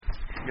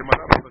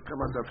Gemara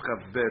Kamma daf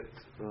Chaf Bet.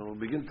 We'll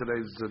begin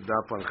today's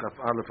daf on Chaf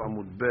Aleph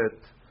Amud Bet,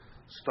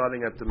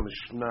 starting at the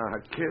Mishnah.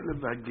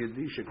 Hakelev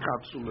hagedi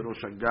shekapsu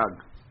merosh hagag.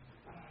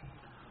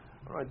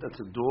 All right, that's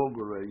a dog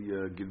or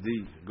a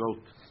gedi,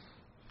 goat,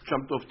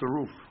 jumped off the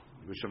roof.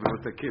 V'shavim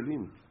et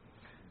hakelim.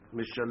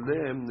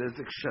 Mishalem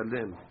nezek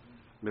shalem.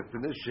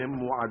 Mepnei shem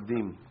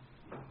mu'adim.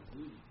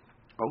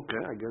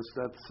 Okay, I guess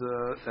that's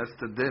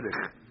the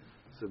derech.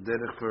 It's the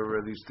derech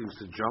for these things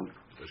to jump.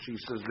 She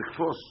says the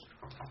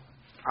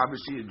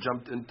obviously it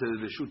jumped into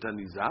the Shut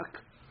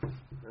HaNizak,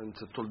 and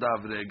it's a Tolda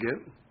Avregel,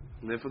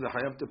 and therefore they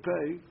have to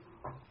pay.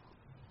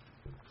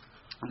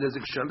 There's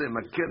a Shalem,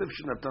 a Kelev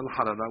Shnatan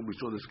Harara, we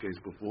saw this case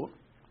before.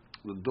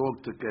 The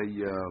dog took a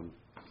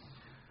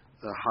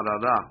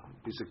Harara,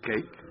 piece of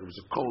cake, there was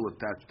a coal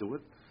attached to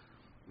it,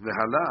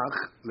 V'halach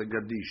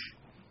legadish,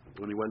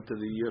 when he went to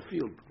the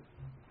field.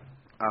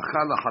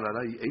 Achal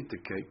Harara, he ate the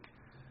cake,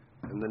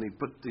 and then he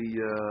put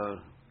the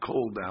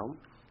coal down,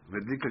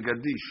 V'dlika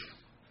gadish.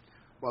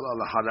 Well,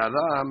 al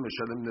harara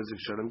mishalem nezik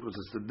shalem because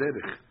it's the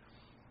derech.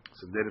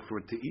 It's the derech for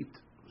it to eat.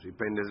 So you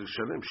pay nezik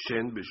shalem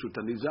shen b'shut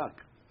hanizak.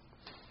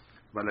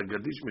 But a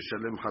gadish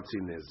mishalem hatzi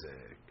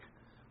nezek.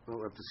 Well,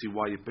 we have to see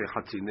why you pay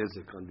hatzi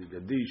nezek on the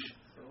gadish.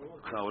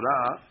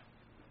 Chaura,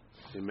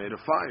 he made a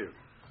fire.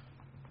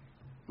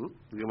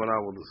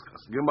 Gemara will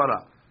discuss.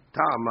 Gemara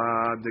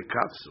ta'ama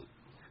dekafsu.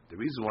 The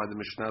reason why the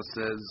Mishnah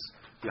says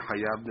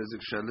yahayav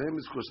nezik shalem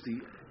is because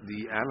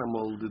the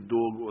animal, the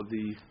dog or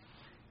the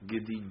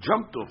Gedi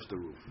jumped off the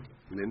roof.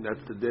 And then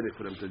that's the derech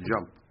for them to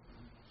jump.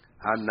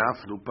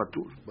 Hanaflu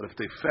patur. But if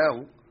they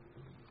fell,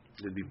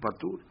 they'd be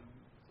patur.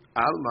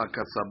 Alma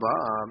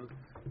katsabar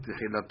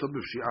techilato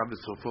b'shia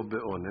v'sofo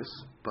be'ones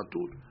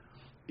patur.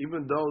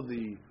 Even though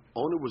the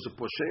owner was a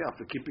posheya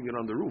after keeping it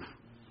on the roof.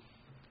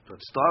 So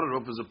it started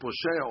off as a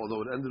posheya,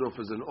 although it ended off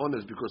as an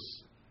ones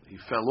because he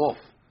fell off.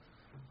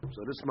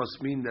 So this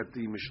must mean that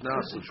the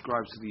Mishnah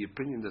subscribes to the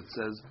opinion that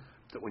says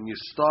that when you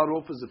start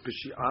off as a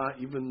pishi'ah,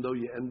 even though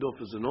you end off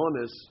as an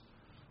ones,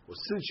 or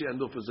since you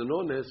end off as an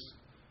ones,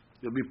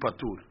 you'll be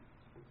patur.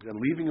 And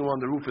leaving him on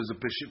the roof as a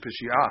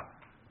pishi'ah.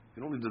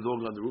 You don't leave the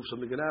dog on the roof,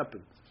 something can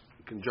happen.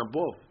 It can jump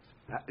off.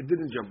 It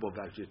didn't jump off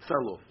actually, it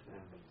fell off.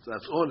 So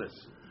that's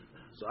ones.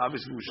 So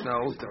obviously Mishnah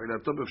holds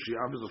ta'ilatob of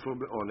shi'ah v'zofo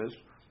be'ones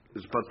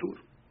is patur.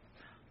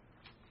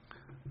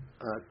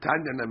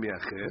 Tanya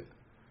namiachet,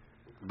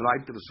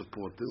 bright to the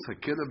supporters,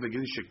 hakela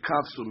begin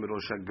shekafsu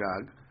mirosh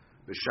hagag,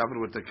 V'shavru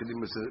v'takelim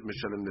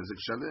mishalem nezik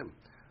shalem.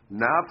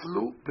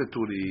 Naflu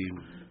peturim.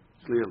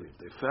 Clearly,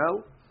 they fell,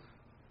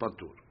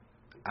 patur.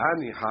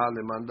 Ani ha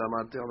leman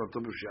damar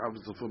te'alato b'shi'av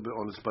v'zofo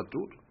be'ones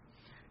patur.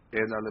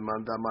 Ela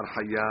leman damar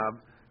hayav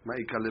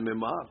ma'ika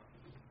lememar.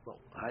 Well,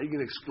 how are you going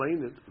to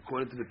explain it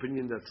according to the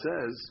opinion that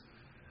says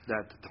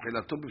that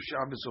te'alato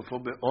b'shi'av v'zofo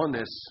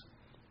be'ones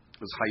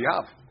is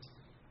hayav?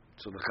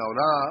 So the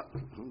chaura,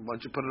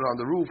 once you put it on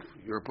the roof,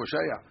 you're a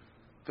posheya.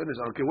 Finish.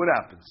 I don't care what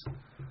happens.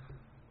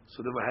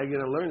 So they were hanging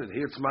and learning.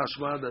 Here it's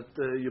mashma that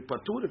you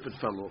patur if it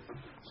fell off.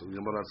 So the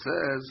Gemara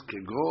says,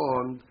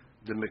 Kegon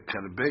the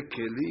mekarbe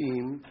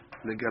kelim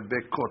legabe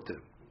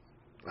kotel.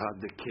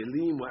 The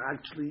kelim were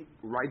actually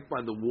right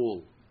by the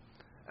wall,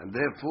 and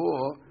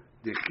therefore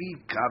the chi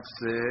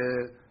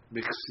kafse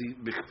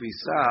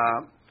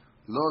b'chfisa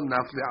lo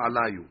nafle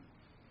alayu.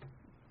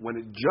 When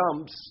it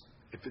jumps,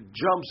 if it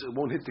jumps, it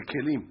won't hit the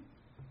kelim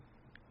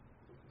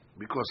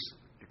because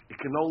it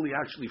can only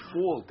actually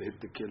fall to hit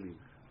the kelim.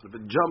 If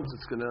it jumps,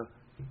 it's going to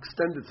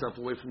extend itself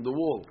away from the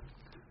wall.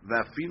 So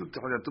it's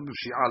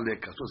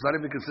not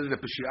even considered a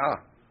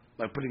pishi'ah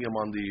by putting him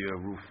on the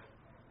roof.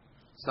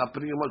 It's not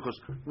putting him on, because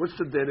what's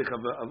the derech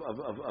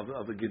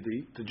of a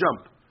gedi? To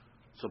jump.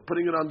 So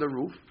putting it on the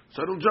roof,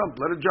 so it'll jump,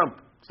 let it jump.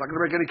 It's not going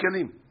to break any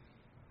kelim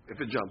if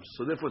it jumps.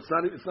 So therefore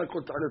it's not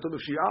called ta'anatum of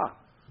shi'ah.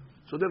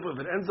 So therefore if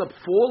it ends up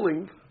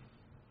falling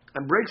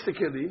and breaks the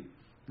keli,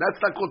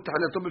 that's not called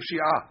ta'anatum of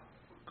shi'ah.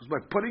 Because by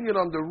putting it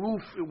on the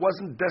roof, it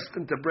wasn't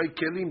destined to break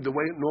kelim the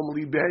way it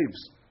normally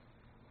behaves.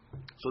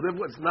 So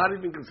therefore, it's not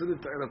even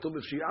considered ta'iratum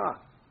b'shi'ah.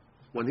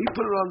 When he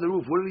put it on the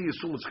roof, what did he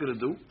assume it's going to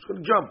do? It's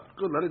going to jump.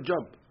 Good, let it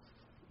jump.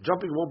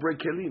 Jumping won't break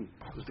kelim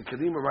because the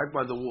kelim are right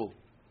by the wall.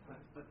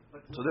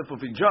 So therefore,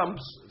 if he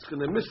jumps, it's going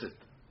to miss it.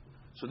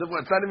 So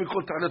therefore, it's not even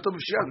called ta'iratum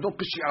b'shi'ah. Don't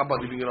b'shi'ah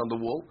by leaving it on the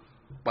wall.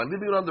 By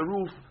leaving it on the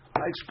roof,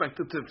 I expect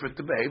it for it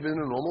to behave in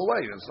a normal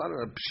way. It's not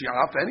a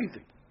b'shi'ah for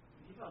anything.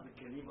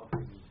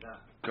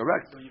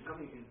 Correct. So you're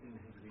coming in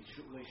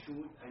the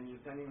shoot and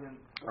you're telling them,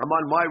 I'm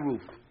on my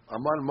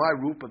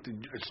roof, but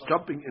it's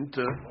jumping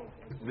into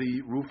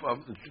the roof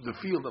of the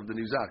field of the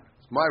Nizak.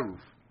 It's my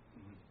roof.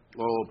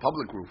 Or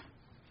public roof.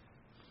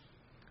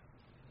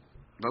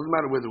 Doesn't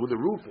matter who the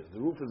roof is. The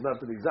roof is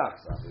not the Nizak,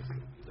 obviously.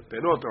 The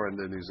Perot are in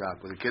the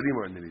Nizak, or the Kelim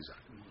are in the Nizak.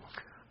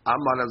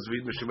 Amar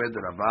Azvid Meshemed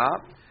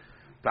Rava,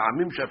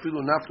 Ta'amim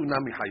Shafilu Naftu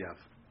Nami Hayav.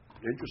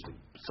 Interesting.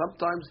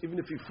 Sometimes, even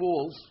if he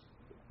falls,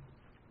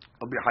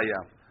 he'll be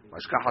Hayav.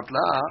 If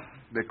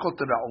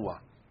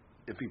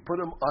he put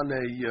him on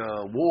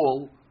a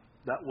wall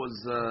that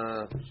was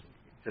a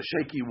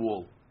shaky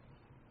wall,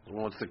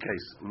 what's the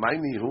case?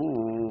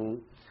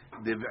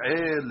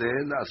 דבעי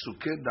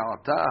לעסוקי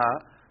דעתה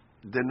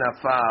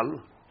דנפל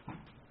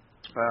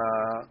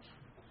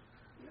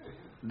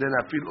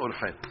דנפיל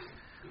אורחי.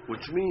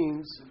 Which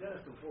means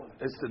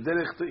it's the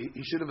derech.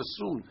 He should have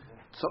assumed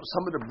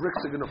some of the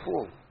bricks are going to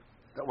fall.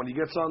 That when he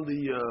gets on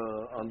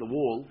the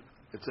wall,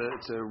 it's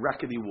a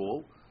rackety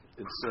wall.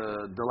 It's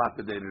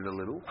dilapidated a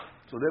little.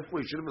 So therefore,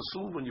 you should have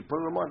assumed when you put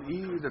them on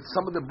that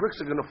some of the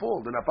bricks are going to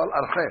fall. The nafal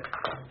arche.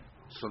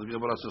 So the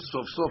Gemara says,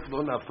 "Sof sof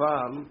lo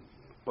nafal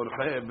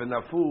arche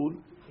v'nafud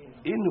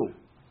inu."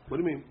 What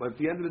do you mean? But at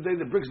the end of the day,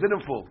 the bricks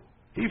didn't fall.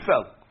 He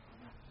fell.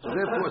 So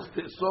therefore,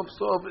 sof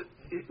sof.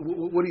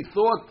 What he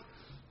thought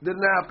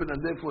didn't happen,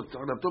 and therefore,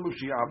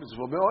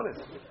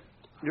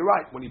 you're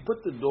right. When he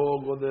put the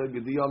dog or the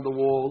gedi on the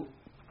wall,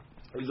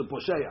 he's a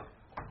posheya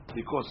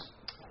because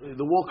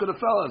the wall could have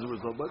fell as a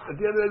result. But at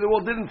the end of the day, the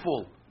wall didn't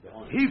fall.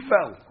 He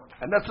fell,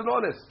 and that's an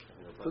honest.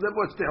 So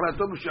therefore, it's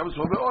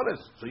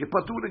honest. So you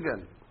patur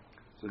again.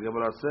 So the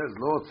Gemara says,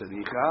 "Lo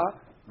tzericha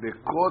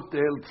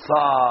bekotel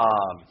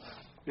tzar."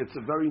 It's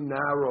a very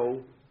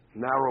narrow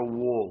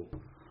wall,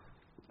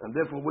 and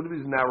therefore, what is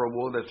this narrow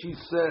wall? That she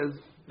says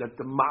that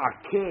the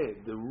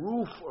ma'akeh, the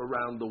roof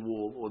around the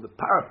wall, or the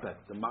parapet,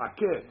 the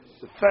ma'akeh,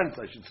 the fence,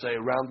 I should say,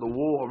 around the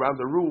wall, around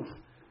the roof,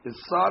 is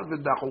sar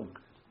v'dachuk.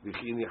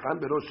 V'chinichan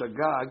berosh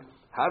hagag,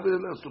 havel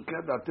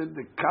esukeh dated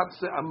the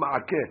kapse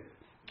ama'akeh.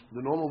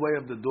 The normal way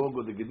of the dog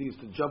or the gedi is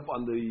to jump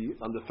on the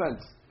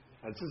fence.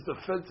 And since the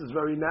fence is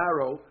very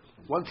narrow,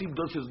 once he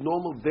does his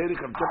normal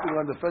derech of jumping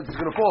on the fence, he's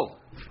going to fall.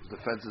 The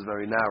fence is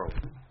very narrow.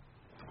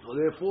 So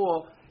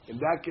therefore, in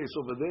that case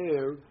over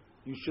there,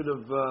 you should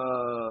have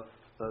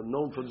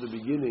known from the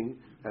beginning,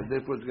 and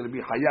therefore it's going to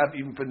be hayav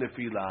even for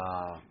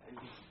nefila.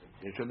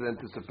 You should have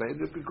anticipated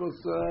it because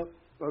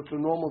that's a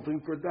normal thing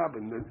for it to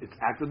happen. It's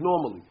acted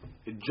normally.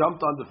 It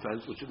jumped on the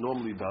fence, which it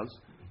normally does,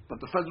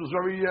 but the fence was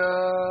very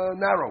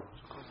narrow.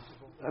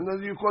 And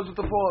then you caused it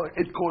to fall.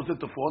 It caused it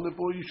to fall, and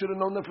therefore you should have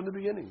known that from the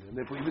beginning. And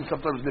therefore even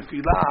sometimes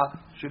nefila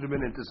should have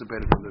been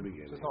anticipated from the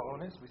beginning. So it's not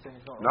honest? We're saying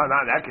it's not honest? No,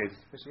 not in that case.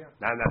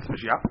 No, that's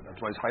Mashiach. That's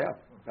why it's hayav.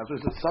 That's why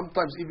it says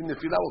sometimes even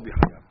nefila will be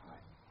hayav.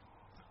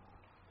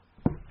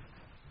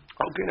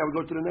 Okay, now we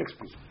go to the next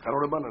piece.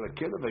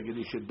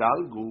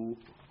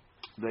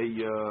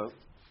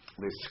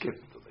 They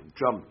skipped, they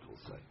jumped, we'll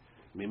say.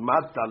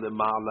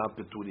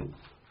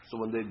 So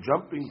when they're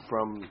jumping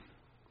from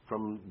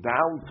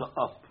down to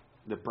up,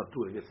 the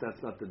patur, I guess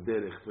that's not the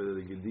derech for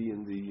the gedi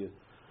and the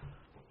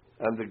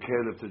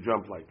caliph to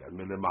jump like that.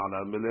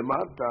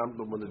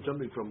 But when they're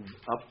jumping from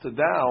up to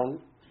down,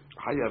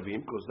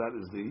 hayavim, because that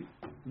is the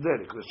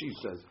derech. She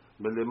says,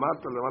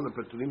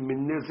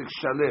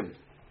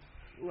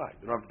 right,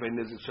 you don't have to pay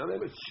nezik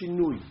shalem, it's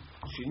shinui.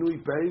 Shinui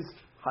pays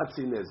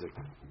hatzi nezik.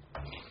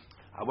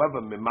 However,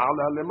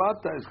 memala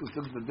lemata is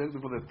considered the derech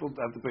before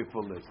they have to pay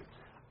full nezik.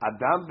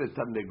 Adam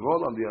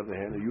v'tarnegol, on the other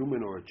hand, a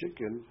human or a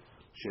chicken,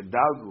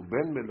 shedalgu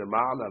ben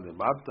melemala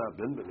lemata,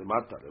 ben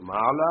melemata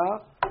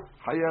lemala,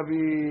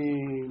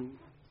 hayavim.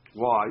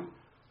 Why?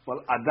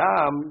 Well,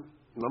 Adam,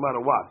 no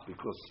matter what,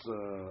 because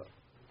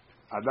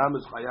Adam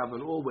is hayav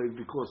in all ways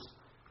because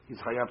he's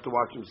hayav to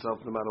watch himself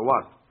no matter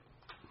what.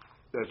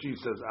 That she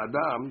says,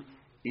 Adam,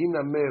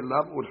 ina me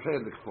lav urche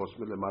likfos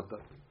melemata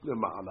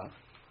lema'ala.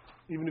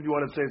 Even if you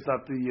want to say it's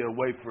not the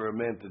way for a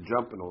man to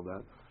jump and all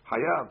that,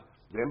 hayav,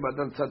 then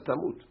badan tzad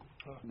tamut.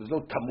 There's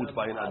no tamut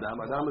by an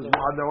Adam. Adam is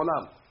mu'ad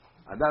olam.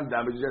 Adam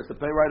damage, he has to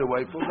pay right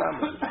away full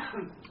damage.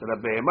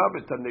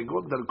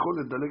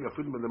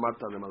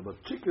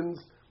 But chickens,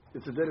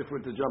 it's a derech for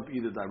it to jump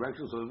either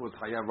direction, so it was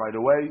hayav right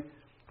away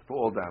for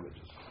all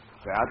damages.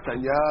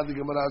 The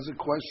Gemara has a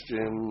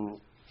question.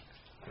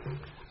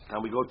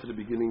 And we go to the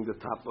beginning, the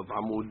top of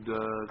Amud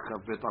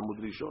Chavet Amud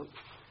Rishon.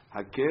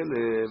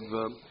 Hakelev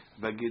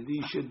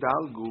v'gedi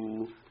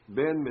shedalgu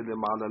ben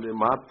melemala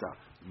lemata,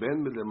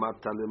 ben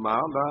melemata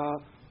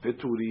lemala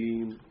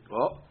peturim.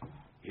 Oh,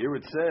 here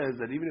it says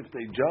that even if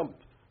they jump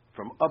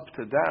from up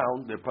to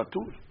down, they're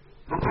patur.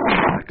 How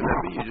can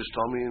that be? You just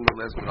told me in the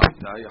last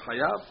braita, you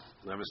hayav,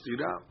 never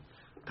steal out.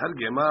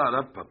 Targema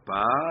Rav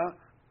Papa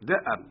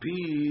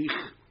de'apich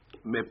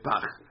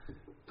mepach.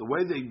 The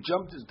way they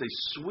jumped is they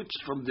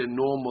switched from their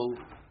normal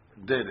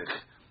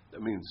derech.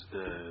 That means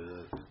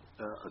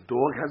a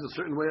dog has a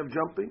certain way of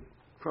jumping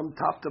from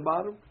top to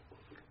bottom,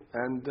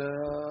 and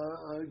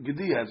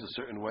gedi has a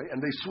certain way,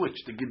 and they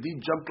switched. The gedi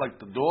jumped like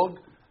the dog,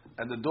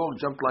 and the dog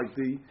jumped like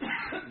the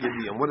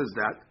gedi. And what is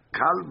that?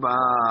 Kalba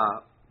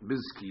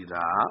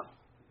biskira.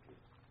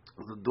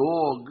 The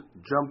dog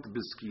jumped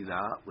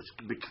biskira, which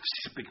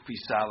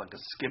bikfisa, like a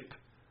skip,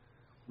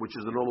 which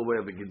is the normal way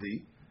of a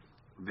gedi.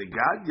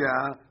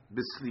 Vegadya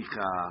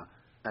bislicha,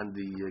 and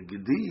the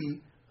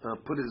gedi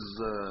put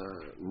his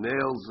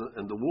nails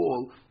in the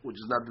wall, which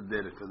is not the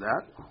derech for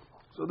that.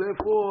 So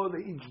therefore,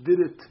 they each did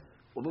it.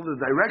 Although the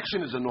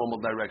direction is a normal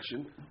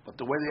direction, but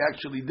the way they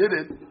actually did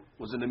it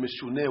was in a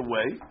mishuneh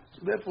way.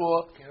 So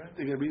therefore,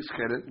 they're going to be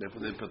scheret.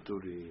 Therefore, they're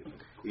paturim.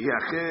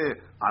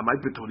 My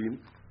paturim.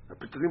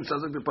 Paturim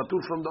sounds like the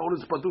patur from the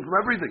owners, patur from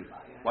everything.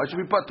 Why should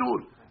we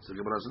patur? So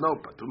Gemara says no,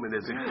 patur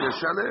menezik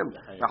shalem.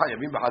 The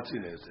hayavim b'chatzi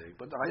nezik,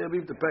 but the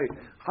hayavim to pay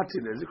chatzi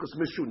nezik because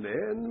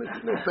mishuneh and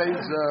mishuneh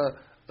pays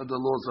the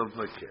laws of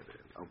keren.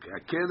 Okay,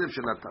 keren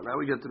shenatan. Now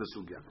we get to the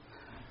sugya.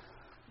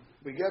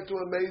 We get to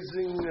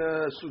amazing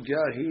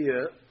sugya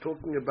here,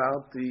 talking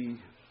about the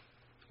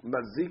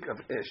mazik of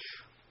esh.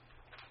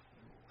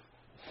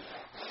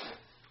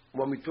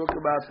 When we talk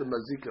about the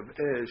mazik of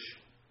esh,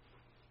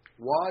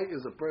 why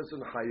is a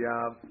person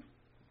hayav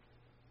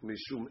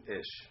mishum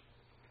esh?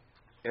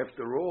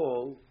 After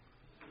all,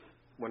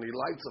 when he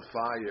lights a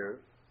fire,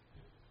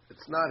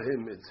 it's not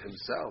him, it's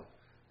himself.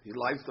 He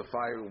lights the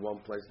fire in one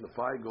place, and the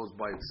fire goes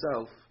by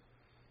itself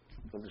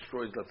and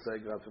destroys, let's say,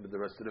 God forbid, the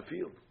rest of the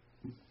field.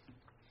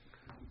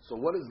 So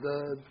what's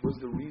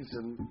the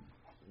reason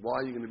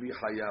why you're going to be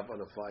hayav on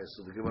a fire?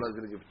 So the Gemara is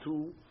going to give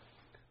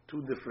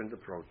two different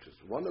approaches.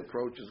 One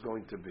approach is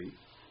going to be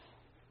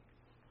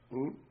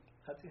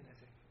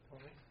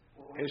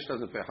Esh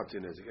doesn't pay Hatzi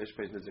Nezik. Esh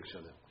pays Nezik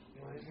Shalem.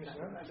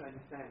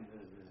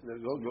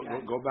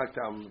 Go back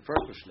to our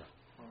first Mishnah.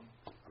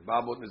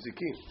 Babot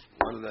Nezikim.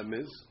 One of them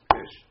is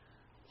Esh.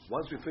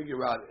 Once we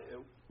figure out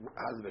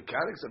how the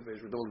mechanics of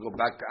Esh, we don't go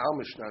back to our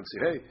Mishnah and say,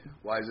 hey,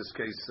 why is this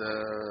case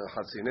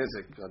Hatzi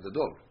Nezik on the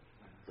dog?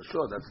 For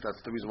sure,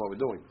 that's the reason why we're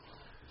doing.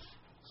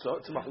 So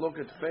it's a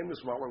machloket,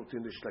 famous machloket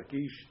between the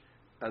Shlakish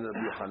and Rabbi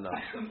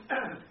Yochanan.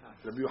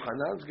 Rabbi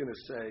Yochanan is going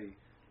to say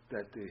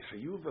that the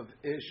Hayuv of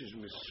Esh is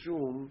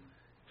Mishum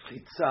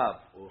Chitzav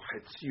or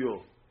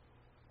Chetzio.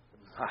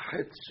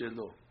 Ha-Chetz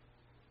Shelo.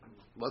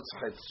 What's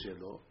Chetz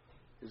Shelo?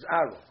 Is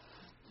arrow.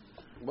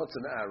 What's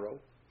an arrow?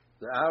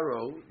 The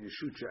arrow, you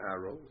shoot your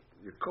arrow,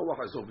 your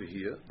koach is over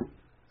here,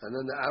 and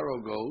then the arrow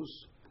goes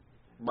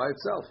by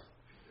itself.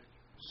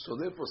 So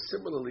therefore,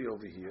 similarly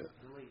over here,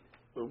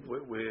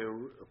 where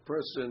a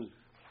person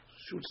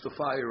shoots the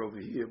fire over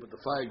here, but the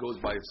fire goes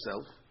by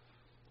itself.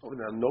 Over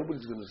now,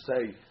 nobody's going to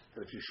say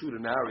that if you shoot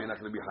an arrow, you're not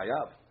going to be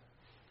hayav.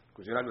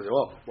 Because you're not going to say,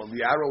 oh, well,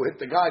 the arrow hit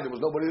the guy, there was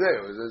nobody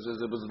there.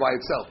 It was by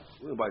itself.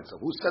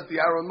 Who set the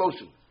arrow in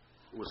motion?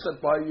 It was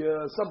set by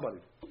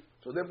somebody.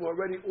 So therefore,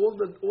 already all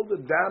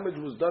the damage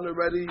was done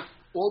already.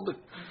 All the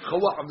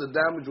chawah of the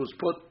damage was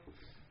put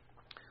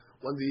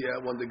when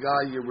the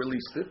guy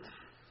released it.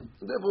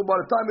 And therefore, by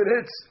the time it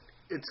hits,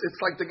 it's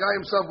like the guy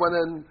himself went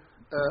in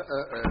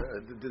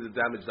did the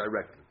damage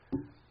directly.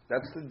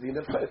 That's the din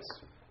of chetz.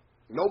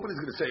 Nobody's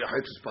going to say a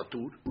chetz is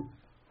patur.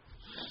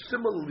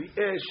 Similarly,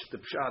 esh, the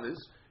pshat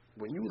is,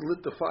 when you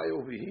lit the fire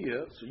over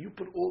here, so you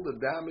put all the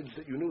damage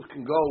that you knew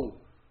can go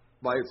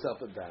by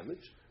itself a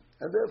damage,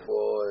 and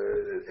therefore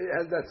it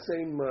has that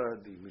same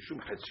mishum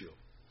chetzio.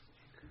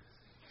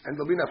 And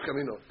there'll be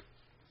nafkaminot.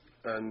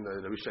 And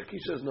Rabbi Shaki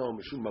says no,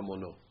 mishum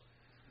mamono.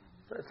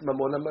 That's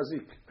mamon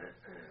hamazik.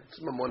 It's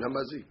mamon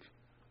hamazik.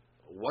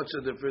 What's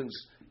the difference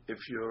if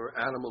your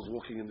animal's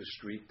walking in the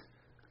street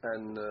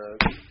and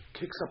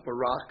kicks up a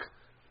rock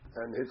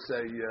and hits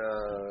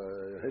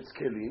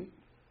kelim?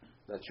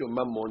 That's your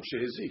mamon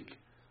shehizik.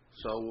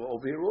 So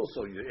over here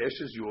also, your ash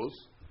is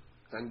yours,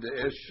 and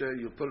the ash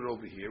you put it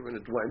over here, and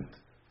it went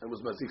and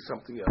was mazik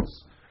something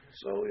else.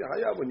 So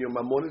hayab, when your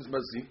mamon is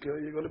mazik,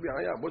 you're going to be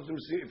hayab. What's the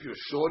mistake? If your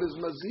short is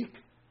mazik,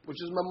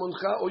 which is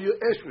mamoncha, or your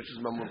ash, which is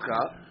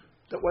mamoncha,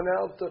 that went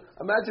out.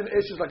 Imagine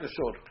ash is like a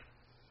short.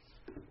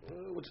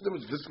 What's the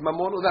difference? This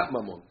mamon or that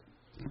mamon?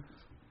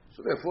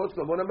 So therefore, it's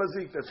mamon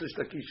mazik. That's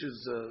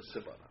Shlakish's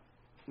sibara.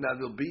 Now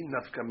there'll be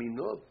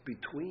nafkaminot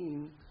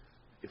between.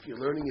 If you're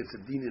learning it's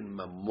a din in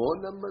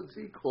mamon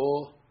mazik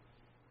or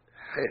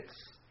hetz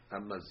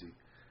mazik,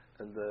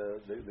 and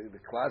the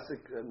classic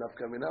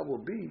nafkamina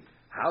will be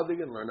how they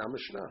can learn our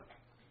Mishnah.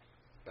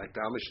 Like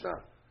our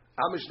Mishnah.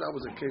 Our Mishnah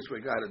was a case where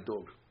a guy had a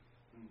dog.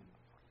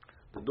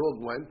 The dog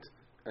went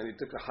and he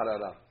took a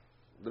harara,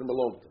 didn't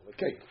belong to him, a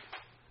cake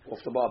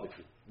off the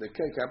barbecue. The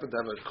cake happened to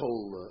have a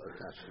coal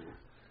attached to it.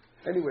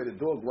 Anyway, the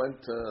dog went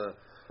to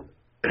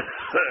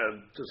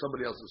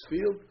somebody else's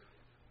field,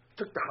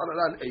 took the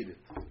harara and ate it.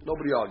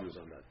 Nobody argues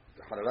on that.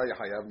 The harara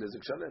yahayav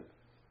nezik shalem.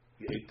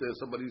 He ate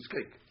somebody's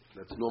cake.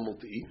 That's normal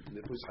to eat. And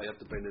it was hayav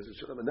to pay nezik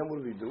shalem. And then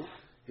what did he do?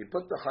 He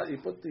put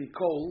the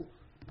coal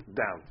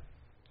down,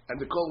 and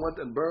the coal went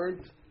and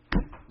burned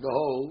the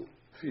whole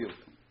field.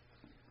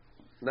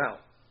 Now,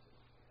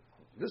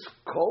 this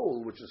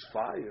coal, which is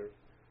fire,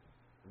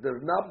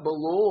 does not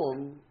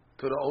belong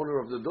to the owner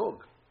of the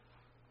dog.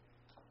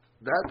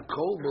 That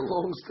coal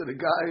belongs to the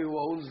guy who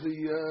owns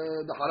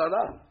the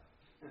harara.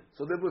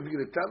 So therefore, if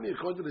you're going to tell me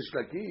according to the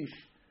Shlakish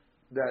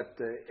that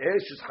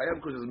Esh is Hayam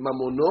because it's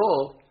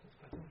Mamono,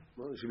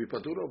 well, it should be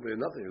Patur over here,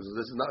 nothing.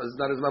 This is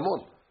not his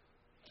Mamon.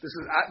 This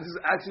is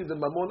actually the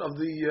Mamon of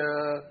the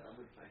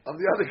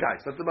other guy.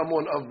 It's not the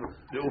Mamon of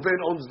the Uben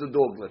owns the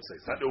dog. Let's say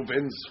it's not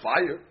Uben's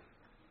fire.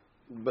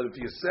 But if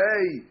you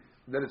say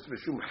that it's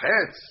Mishum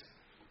Hetz,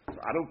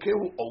 I don't care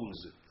who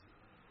owns it.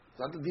 It's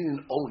not the din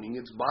in owning.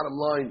 It's bottom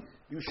line.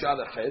 You shot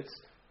a Hetz.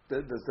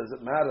 Does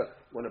it matter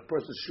when a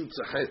person shoots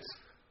a Hetz?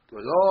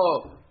 Goes,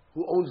 oh,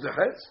 who owns the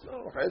Hetz?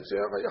 No, Hetz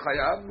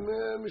Hayab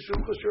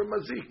Mishum Kosher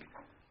Mazik.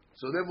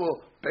 So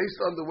therefore, based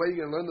on the way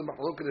you're going to learn the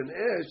machloket in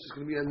Esh, it's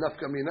going to be enough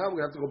kamina.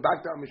 We have to go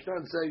back to our Mishnah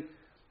and say,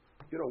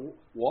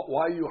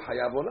 why are you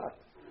hayav or not?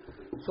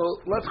 So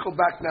let's go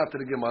back now to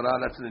the Gemara.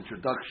 That's an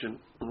introduction.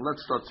 And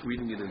let's start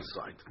reading it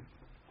inside.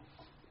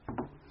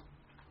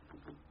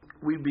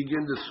 We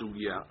begin the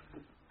sugya.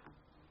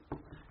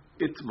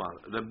 Itmar,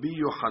 Rabbi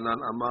Yochanan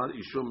Amar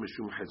Ishom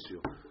Mishum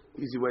Hetzio.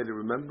 Easy way to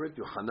remember it.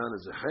 Yochanan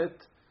is a het,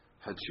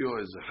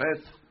 Hetzio is a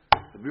het.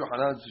 Rabbi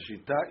Yochanan is a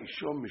shita.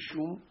 Ishom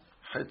Mishum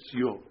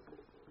Hetzio.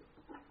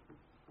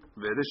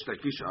 Ve'Rish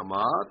Lakish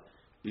Amar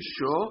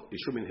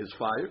Ishom in his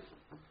fire.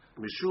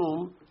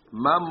 Mishum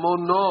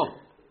Mamono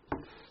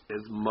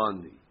is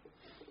money.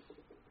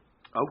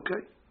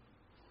 Okay.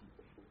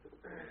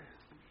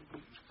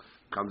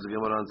 Comes the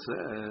Gemara and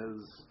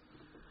says,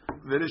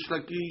 Ve'Rish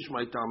Lakish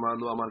Ma'itama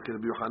Lo Amar Ke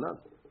Rabbi Yochanan.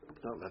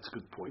 No, that's a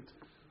good point.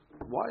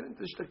 Why didn't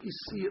Rish Lakish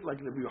see it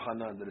like Rabbi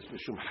Yochanan that it's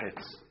Mishum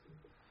Hetz?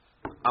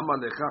 Amar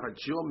Lecha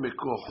Hetzio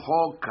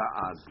Mekoho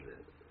Ka'azle.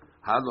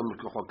 Halo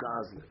Mekoho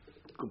Ka'azle.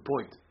 Good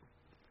point.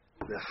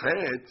 The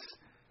Hetz,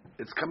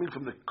 it's coming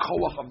from the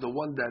koach of the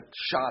one that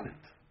shot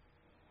it.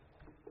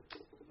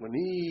 When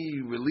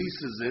he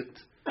releases it,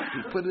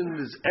 he put in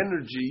his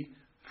energy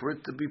for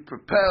it to be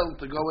propelled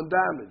to go and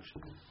damage.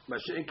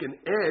 Mashiach in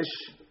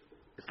Esh,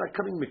 it's not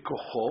coming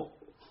mikocho.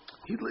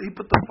 He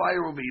put the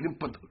fire over. He didn't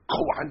put the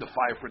koach in the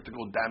fire for it to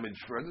go damage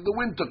further. The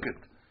wind took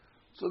it.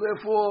 So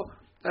therefore,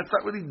 that's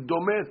not really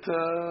domeh to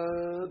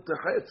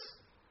Chetz.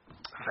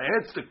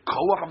 Chetz, the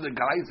koach of the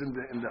guys in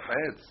the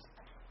Chetz.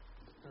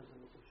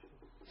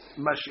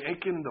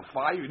 Mashiach in the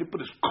fire, he didn't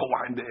put his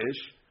koach in the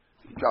Esh.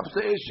 He drops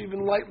the Esh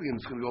even lightly and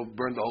it's going to go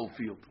burn the whole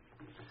field.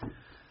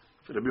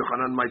 So Rabbi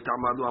Yochanan, my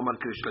tamadu amar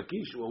Rish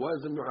Lakish. Well, why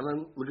does Rabbi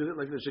Yochanan look at it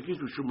like Rish Lakish?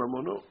 Ushum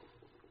mamono.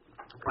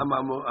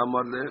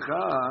 Amar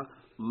lecha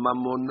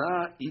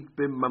mamona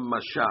itbe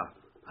mamasha.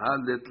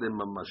 Halet le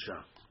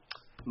mamasha.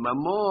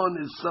 Mammon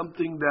is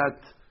something that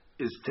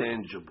is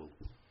tangible,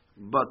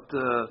 but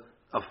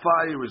a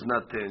fire is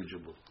not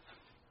tangible,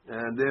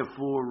 and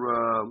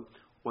therefore,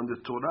 when the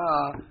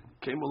Torah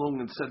came along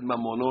and said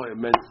mamono, it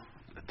meant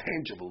a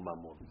tangible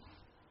mammon.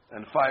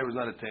 And fire is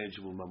not a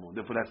tangible mammon.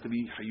 Therefore, it has to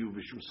be hayuv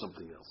vishum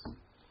something else.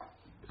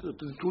 So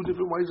there's two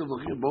different ways of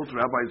looking at it. Both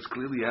rabbis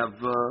clearly have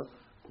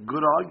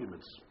good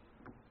arguments.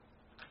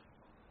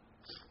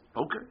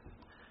 Okay.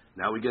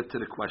 Now we get to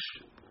the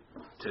question.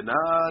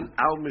 Tenan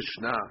al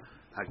Mishnah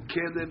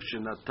hakeleb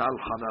shenatal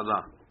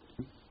harara.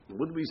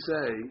 What do we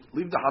say?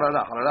 Leave the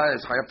harara. Harara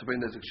is chayav to pay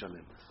nezek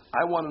shalem.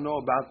 I want to know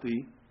about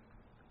the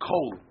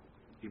coal.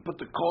 He put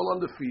the coal on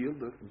the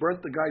field,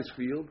 burnt the guy's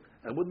field,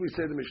 and what do we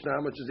say to the Mishnah?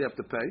 How much does he have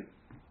to pay?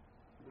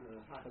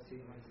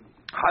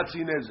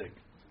 Hatzi nezek.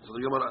 So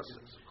the Gemara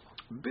says,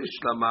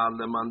 Bishlamar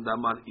leman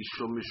damar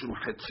ishom mishum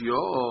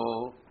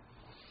hetzio.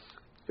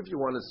 If you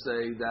want to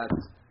say that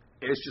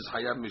Esh is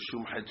hayab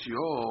mishum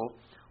hetzio,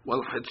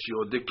 well,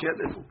 hetzio de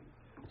kelev.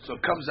 So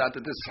it comes out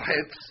that this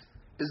hetz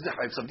is the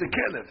hetz of the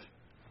kelev.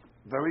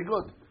 Very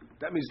good.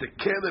 That means the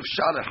kelev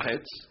shot a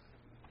hetz,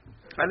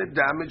 and it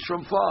damaged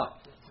from far.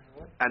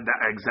 And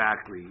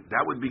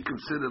that would be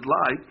considered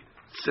like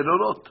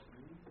sidorot.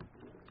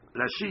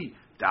 Rashi,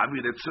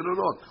 David at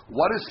sidorot.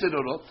 What is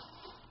sidorot?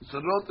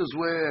 Sidorot is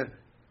where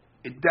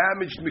it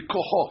damaged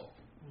mikoho.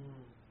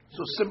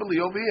 So similarly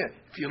over here,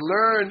 if you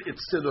learn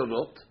it's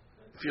sidorot,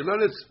 if you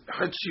learn it's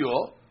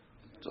hetzio,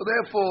 so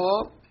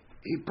therefore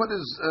he put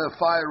his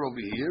fire over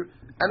here,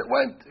 and it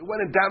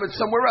went and damaged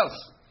somewhere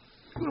else.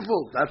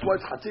 Beautiful. That's why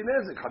it's Hatzi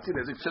Nezik. Hatzi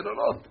Nezik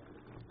sidorot.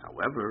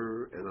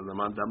 However,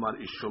 Elaman Damar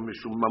Ishom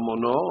Mishum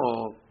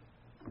Mamono.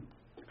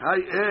 Hi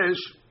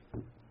Esh.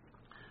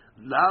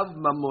 Lav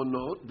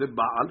Mamono the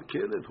Baal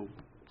Kelev.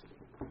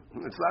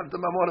 It's not the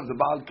Mamon of the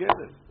Baal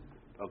Kelev.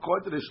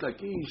 According to the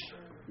Shlakish,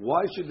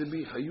 why should it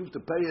be Hayuv to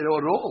pay it at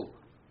all?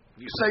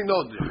 You say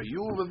no, the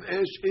Hayuv of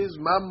Esh is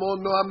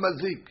Mamono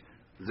Amazik.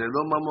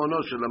 Zelo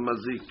Mamono Shel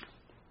Amazik.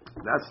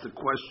 That's the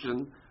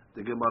question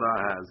the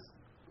Gemara has.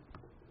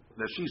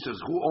 That she says,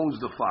 who owns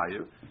the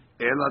fire?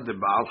 Ela the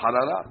Baal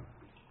Harara.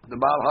 The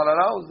Baal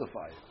Harara owns the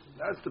fire.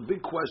 That's the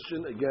big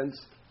question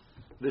against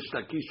the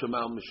Shlakish from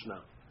our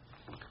Mishnah.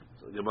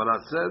 So the Gemara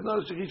says,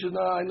 no, the Shlakish is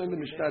not, I learned the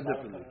Mishnah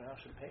differently.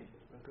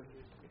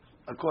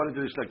 According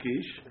to the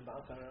Shlakish, the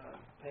Baal Harara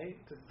pay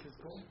to his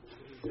goal?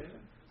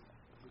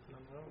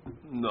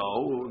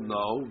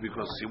 No,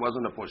 because he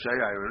wasn't a Poshei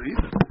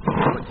either.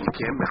 But you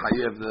can't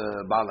mechayev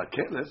the Baal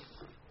HaKelef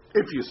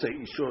if you say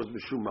Ishor is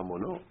Mishum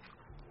Mamono.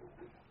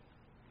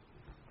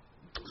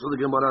 So the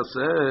Gemara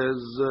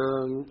says,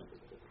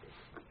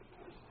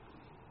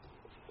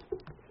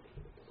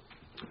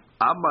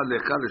 Amma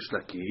lecha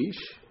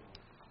l'shlakish,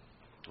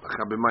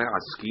 lecha b'may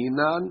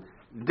askinan,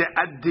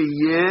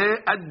 de'adiyeh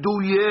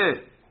aduyeh.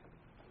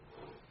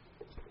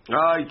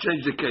 He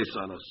changed the case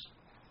on us.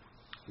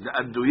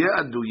 De'aduyeh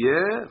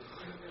aduyeh,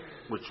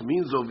 which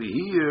means over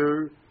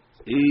here,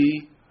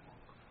 he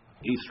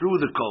threw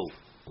the coal.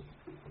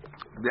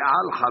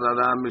 De'al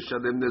harara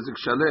mishalem nezik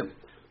shalem.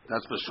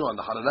 That's for sure. And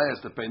the harara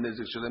has to pay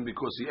nezik shalem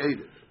because he ate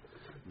it.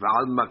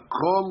 V'al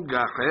makom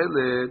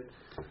gachelet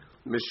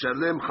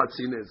mishalem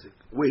chatzi nezik.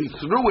 Where he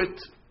threw it,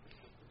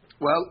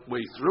 where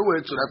he threw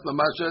it, so that's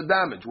Mamasha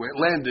damage. Where it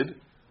landed,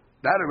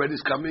 that already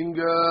is coming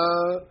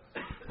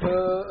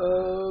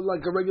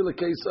like a regular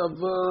case of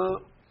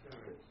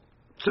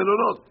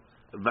Tzerorot.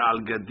 V'al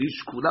Gadish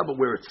Kula, but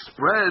where it's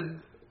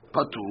spread,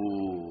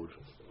 Patur.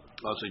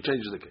 Oh, so he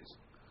changes the case.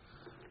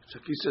 So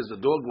he says the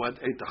dog went,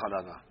 ate the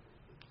harara,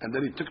 and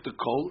then he took the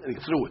coal and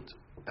he threw it,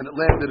 and it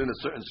landed in a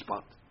certain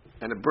spot,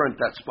 and it burnt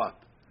that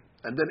spot.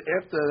 And then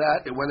after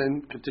that, it went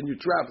and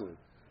continued traveling.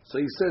 So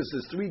he says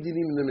there's 3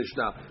 dinim in the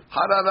Mishnah.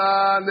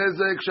 Harara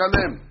nezek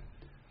shalem.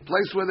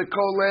 Place where the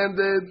coal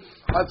landed,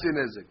 hatzi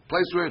nezek.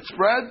 Place where it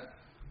spread,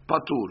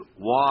 patur.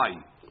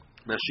 Why?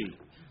 Rashi.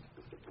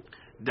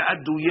 The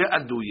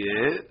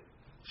aduye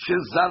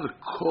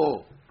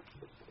shezarko.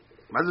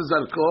 What is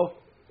zarko?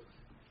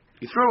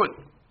 He threw it.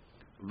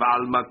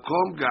 V'al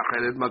makom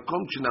gachelet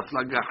makom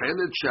shenafla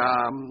gachelet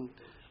sham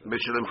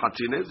meshalem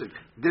hatzi nezek.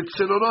 Did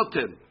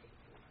tzeroroten.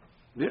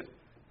 Yeah.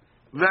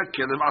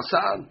 V'akelev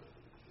asan.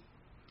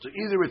 So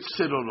either it's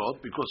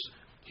tzerorot because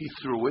he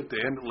threw it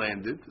and it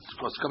landed.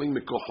 It's coming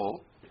mikoho.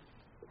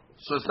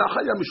 So it's not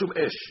chaya mishum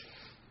esh.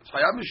 It's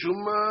chaya mishum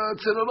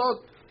tzerorot.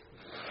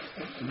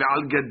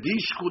 Ve'al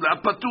gadish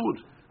kula patur.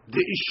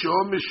 De'isho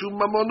mishum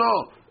mamono.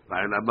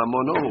 V'ayla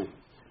mamono.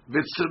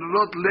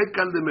 Ve'tzerorot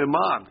lekal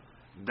dememar.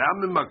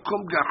 Dam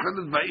makom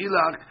gachelet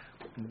va'ilach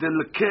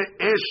delke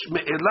esh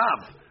me'elav.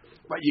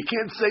 But you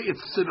can't say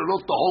it's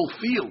tzerorot the whole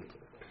field.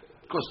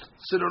 Because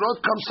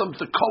tzerorot comes from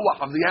the koach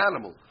of the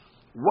animal.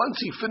 Once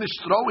he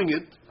finished throwing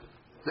it,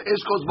 the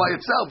ash goes by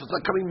itself. It's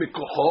not coming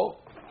mikoho.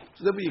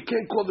 So therefore you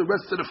can't call the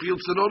rest of the field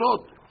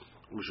tzerorot.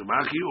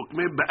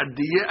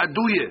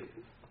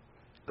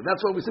 And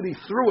that's why we said he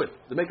threw it,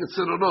 to make it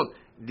tzerorot.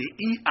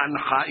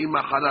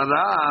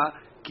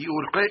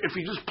 If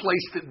he just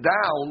placed it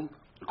down,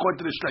 according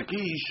to the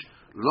Shlakish,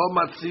 lo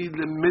matzid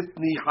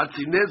lemitni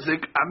hatzi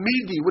nezek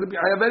amidi. Wouldn't be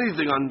I have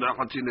anything on the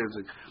hatzi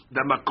nezek.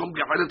 The makom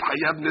gehalet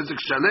hayav nezek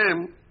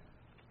shalem.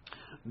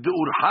 The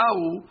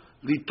urhau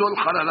litol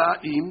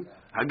hararaim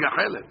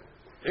hagachelet.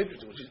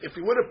 Interesting. Which is, if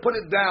he would have put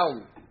it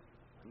down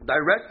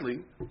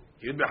directly,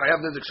 he'd be hayav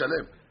nezek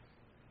shalem.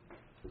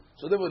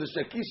 So therefore, the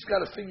Shlakish got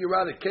to figure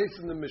out a case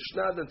in the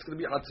Mishnah that's going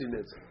to be hatzi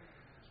nezek.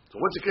 So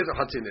what's the case of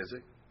hatzi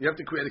nezek? You have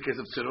to create a case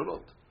of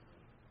tzerorot.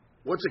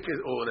 What's the case?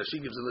 Oh, Rashi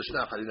gives a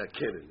Mishnah Harina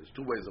Keren. There's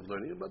 2 ways of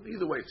learning it, but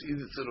either way, it's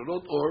either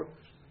Tzerorot or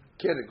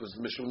Keren, because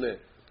it's Mishuneh.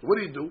 What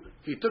do?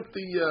 He took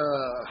the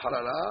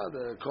harara,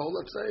 the coal,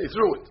 let's say, he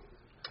threw it.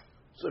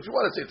 So if you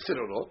want to say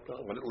Tzerorot,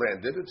 when it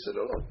landed, it's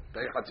Tzerorot.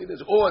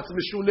 Oh, it's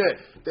Mishuneh.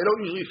 They don't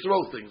usually throw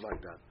things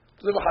like that.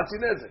 So they're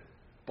Hatzinezek.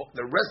 But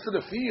the rest of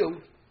the field,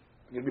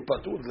 you're going to be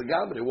Patur,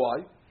 Legamre.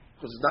 Why?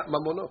 Because it's not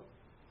Mamono.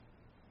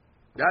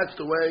 That's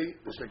the way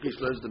the Shakish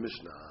learns the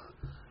Mishnah.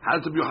 How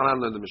does Rabbi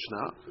Yochanan learn the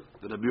Mishnah?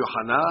 The Rabbi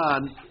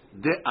Yochanan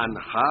de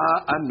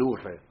anha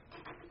anuhe.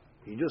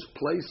 He just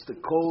placed the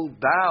coal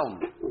down.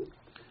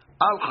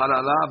 Al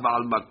harara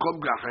v'al makom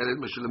gacheret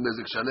meshalem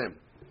nezek shalem.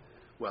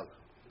 Well,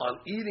 on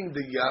eating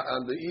the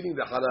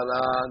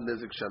harara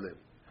nezek shalem,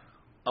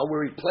 and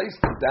where he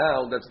placed it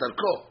down, that's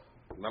darko.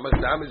 Not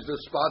damage the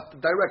spot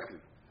directly.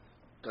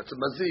 That's a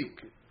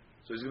mazik.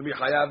 So he's going to be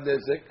hayav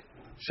nezek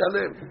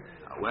shalem.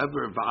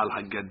 However, v'al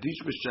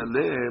hagadish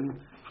meshalem.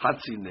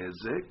 Hatzi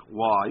nezek.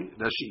 Why?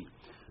 Rashi.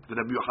 The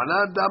Rabbi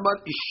Yochanan damar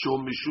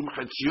ishom mishum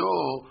chetzio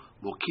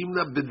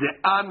vokimna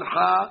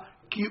b'de'ancha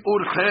ki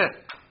urche.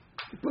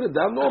 You put it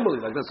down normally,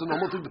 like that's a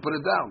normal thing to put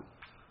it down.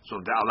 So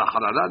the ala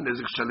harara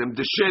nezek shalem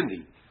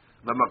desheni.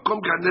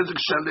 V'makom ga nezek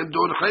shalem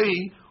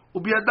dorchei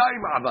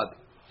u'biyadayim avad.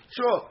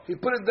 Sure, he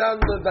put it down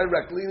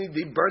directly and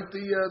he burnt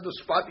the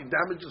spot. He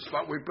damaged the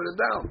spot where he put it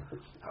down.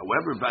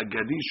 However,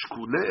 v'agadish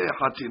kuleh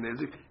hatzi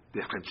nezek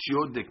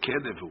dechetzio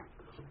dekedevu.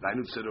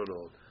 Dainu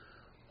tzerorot.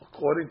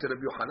 According to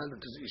Rabbi Yochanan,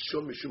 that is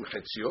Ishom Mishum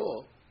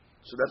Chetzio,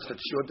 so that's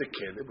Chetzio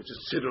Dekelev, which is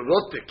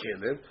Tzerorot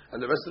Dekelev,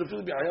 and the rest of the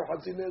field will be Hayav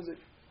Hatzi Nezek.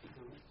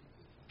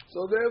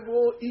 So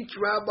therefore, each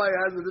rabbi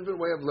has a different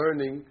way of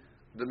learning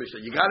the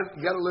Mishnah. You got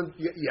to learn.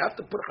 You have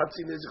to put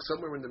Hatzi Nezek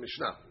somewhere in the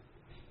Mishnah.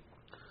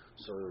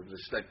 So the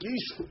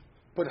Shlakish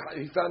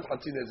he found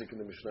Hatzi Nezek in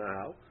the Mishnah.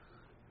 How?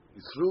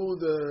 He threw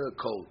the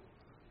coal.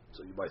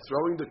 So by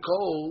throwing the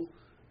coal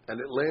and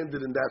it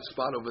landed in that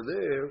spot over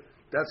there,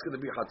 that's going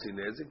to be Hatzi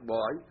Nezek.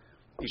 Why?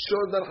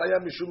 Ishod dar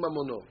chayav mishum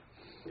mamono.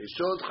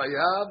 Ishod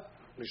chayav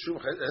mishum.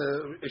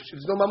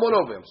 There's no mamono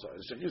over him. So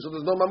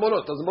there's no mamono.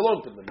 It doesn't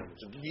belong to the mamono.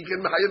 So he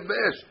can chayav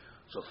be'esh.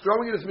 So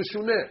throwing it is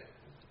mishuneh.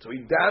 So he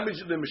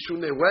damaged it in a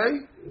mishuneh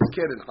way. It's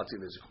keren hatzi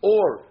nezek.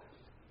 Or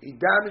he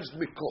damaged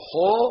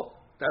mikoho.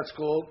 That's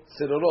called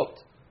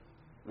tzerorot.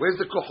 Where's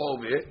the koho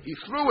over here? He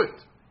threw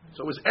it.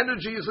 So his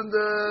energy is in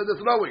the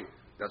throwing.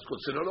 That's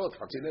called tzerorot.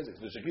 Hatzi nezek.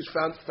 The Shakish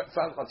found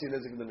hatzi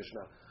nezek in the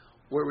Mishnah.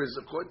 Whereas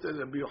according to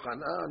Rabbi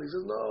Yochanan, he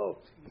says,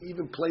 no, he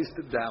even placed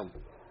it down.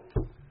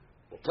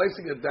 Well,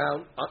 placing it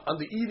down, on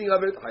the eating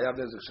of it, hayav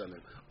nezek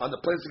shalem. On the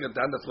placing it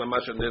down, that's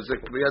mamash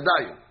nezek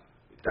b'yadayim.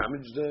 It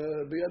damaged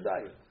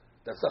b'yadayim.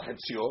 That's not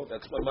hetzio,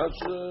 that's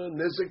mamash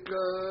nezek,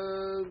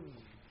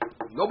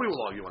 nobody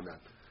will argue on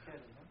that.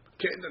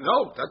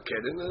 No, not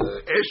keren.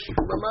 Esh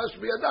mamash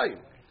biyadayim.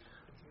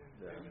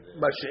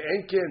 But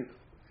she'en ken.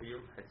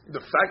 The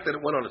fact that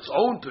it went on its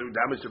own to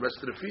damage the rest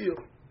of the field,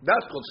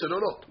 that's called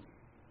sidorot.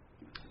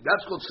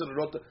 That's called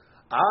sidorot.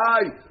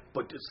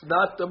 But it's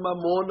not the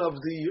mammon of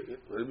the.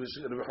 It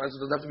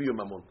doesn't have to be your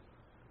mammon.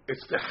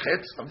 It's the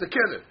chetz of the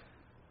kenev.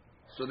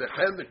 So the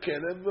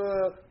kenev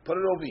put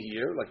it over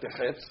here, like the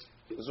chetz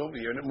is over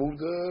here, and it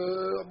moved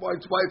by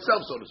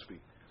itself, so to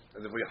speak.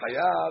 And if we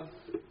hayav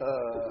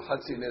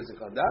hatzi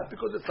nezik on that,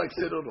 because it's like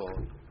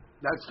sidorot.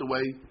 That's the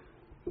way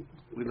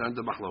we learned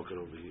the machloket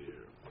over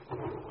here.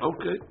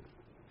 Okay.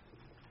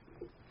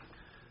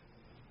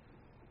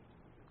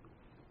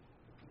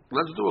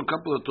 Let's do a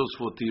couple of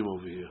tosfotim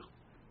over here.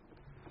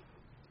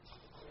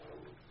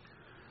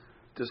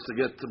 Just to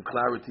get some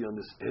clarity on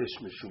this esh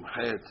mishum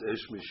chetz,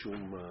 esh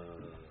mishum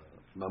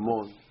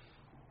mamon.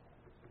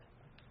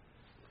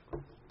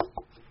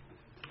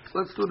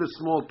 Let's do the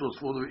small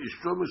tosfot.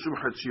 Ishto mishum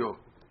chetzio.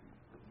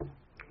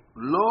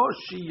 Lo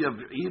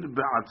sheyav'ir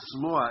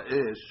be'atzmo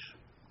ha'esh,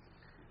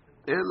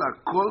 ela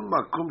kol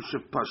makom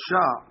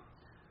shepasha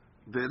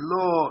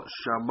ve'lo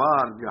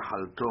shamar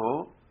gachalto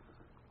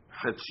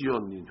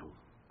chetzion ninhu.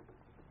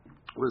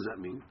 What does that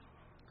mean?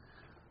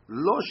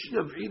 Lo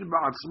sheyav'ir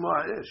be'atzmo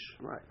ha'esh.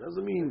 Right.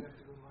 Doesn't mean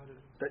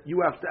that you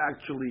have to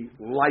actually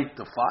light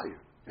the fire.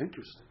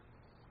 Interesting.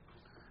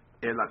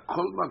 Ela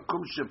kol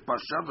makom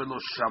shepasha ve'lo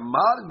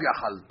shamar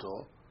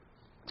gachalto.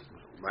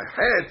 My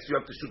chetz, you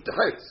have to shoot the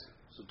chetz.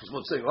 So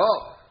Tosfot saying,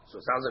 so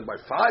it sounds like by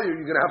fire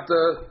you're going to have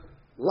to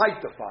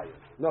light the fire.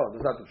 No,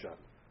 that's not the shot.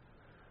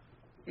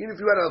 Even if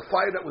you had a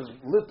fire that was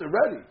lit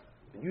already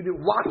and you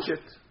didn't watch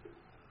it,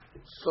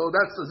 so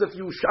that's as if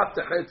you shot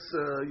the chetz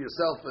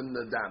yourself and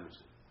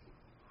damaged it.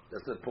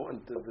 That's the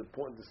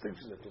important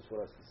distinction that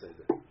Tosfot has to say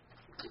there.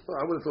 Well,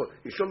 I would have thought,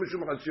 Yishom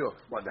Mishum Chachio.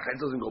 What, the chetz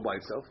doesn't go by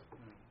itself?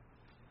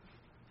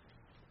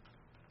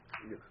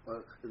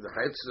 The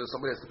chetz,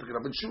 somebody has to pick it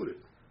up and shoot it.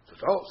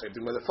 So, same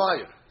thing with the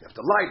fire. You have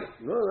to light it.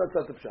 No, that's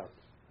not the pshat.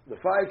 The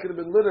fire could have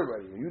been lit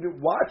already. You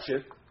didn't watch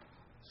it,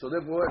 so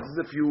therefore it's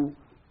as if you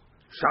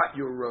shot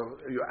your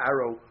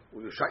arrow,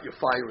 or you shot your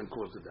fire and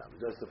caused the damage.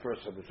 That's the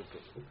first of the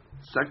Tosfot.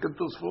 Second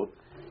Tosfot,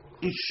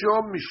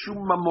 Isho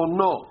mishum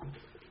mamono.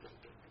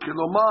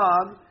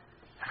 Kilomar,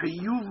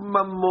 chiyuv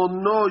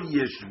mamono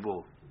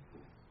yeshbo.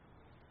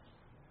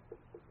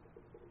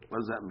 What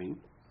does that mean?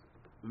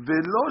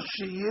 Velo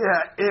sheyeh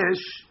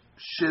ha'esh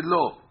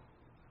shelo.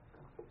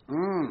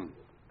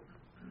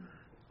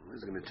 This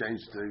is going to change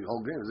the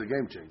whole game. It's a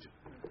game changer.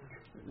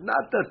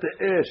 Not that the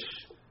esh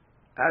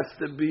has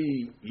to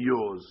be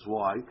yours.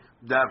 Why?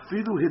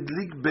 Da'afilu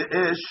hidlik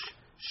be'esh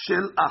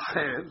shel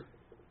acher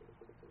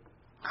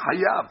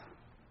hayav.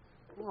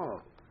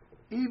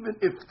 Even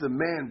if the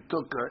man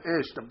took an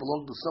esh that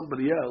belonged to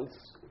somebody else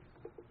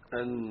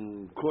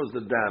and caused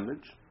the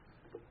damage,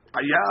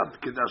 hayav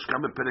kedashka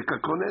meperek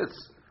hakones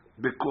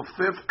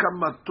bekofef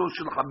kamato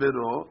shel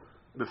havero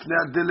b'fnei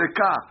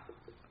hadeleka.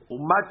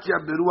 Umatya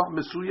beruach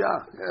mesuya.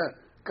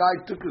 Guy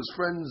took his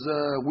friend's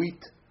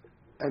wheat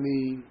and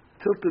he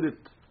tilted it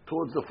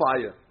towards the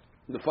fire.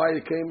 The fire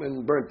came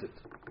and burnt it.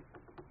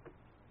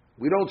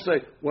 We don't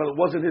say, well, it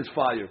wasn't his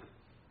fire.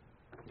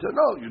 So,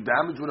 no, you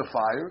damaged with a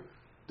fire.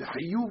 The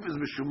chiyuv is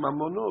mishum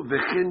mamono.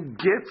 V'chen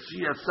getz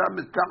yasa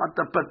mitachat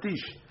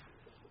hapatish.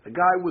 A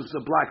guy was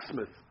a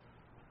blacksmith,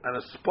 and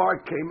a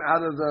spark came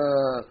out of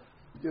the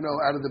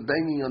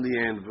banging on the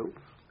anvil.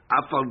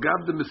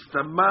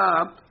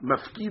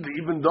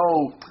 Even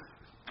though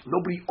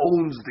nobody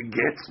owns the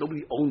getz,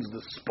 nobody owns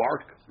the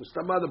spark.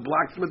 The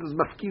blacksmith is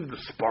mafkid the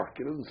spark.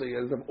 He doesn't say he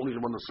doesn't only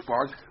want the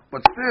spark,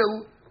 but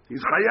still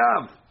he's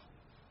chayav.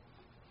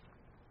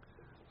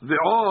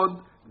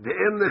 Ve'od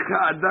de'en lecha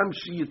adam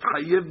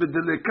sheyitchayev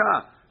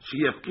b'deleka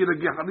sheyafkir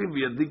ha'gechalim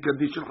v'yadik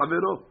kadish shel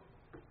chavero.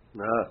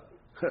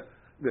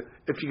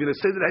 If you're going to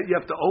say that you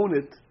have to own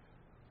it,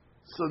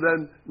 so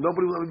then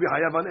nobody will ever be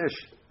chayav on esh.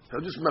 He'll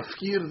just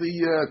mafkir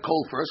the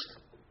coal first,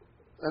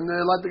 and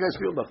light the guy's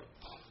field up.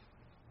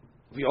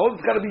 If you hold,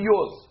 it's got to be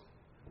yours.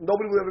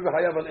 Nobody will ever be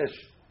hayav on ish.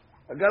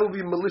 A guy will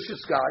be a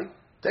malicious guy,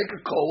 take a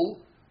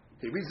coal,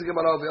 he reads the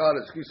Gemara of the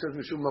Aretz, he says,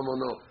 Mishum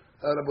Mamono,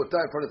 Rabotai,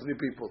 in front of three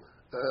people,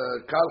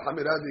 Kal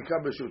Hamirad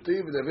Yikab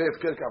Beshuti, V'devei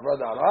Efker Kavrad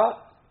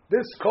Ara,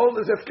 this coal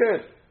is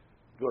Efker.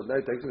 He goes,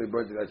 now he takes it, he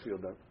burns the guy's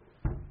field down.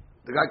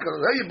 The guy comes,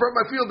 hey, you burnt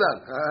my field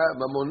down.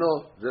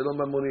 Mamono, Zelo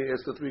Mamoni,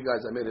 asked the three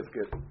guys, I made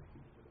Efker.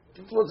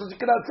 You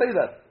cannot say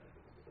that.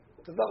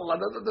 That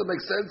doesn't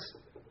make sense.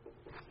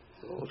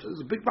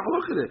 There's a big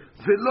mahlok in it.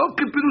 Velo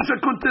kepirush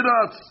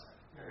hakonteratz.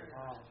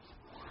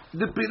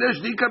 The piresh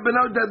dika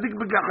benau dadik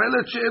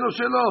begachelet she'eno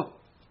shelo.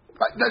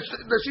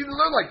 Rashi didn't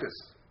learn like this.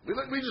 We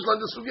just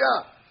learned the sugya.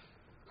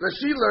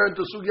 Rashi learned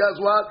the sugya as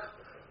what?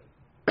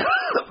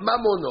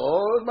 Mamono.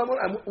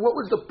 What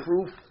was the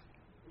proof?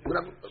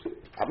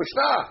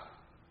 Mishnah.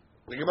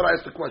 The Gemara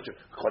asked the question,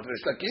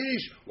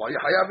 why are you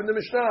hayav in the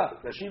Mishnah?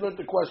 Rashi learned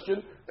the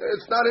question,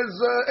 it's not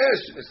his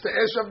esh, it's the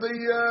esh of the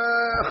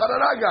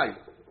Charara guy.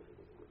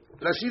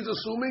 Rashi's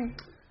assuming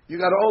you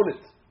got to own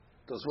it.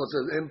 Tosfot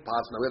says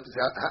impossible. Now we have to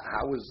say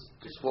how is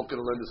Tosfot going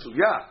to learn the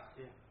sugya?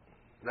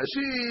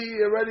 Rashi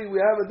already we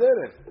have it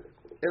there.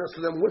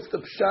 So then what's the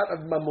pshat of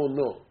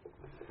mamono?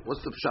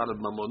 What's the pshat of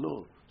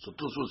mamono? So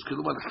Tosfot is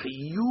kiluman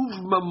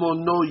chiyuv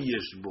mamono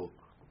yeshbo.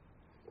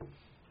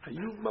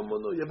 Chiyuv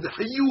mamono. You have the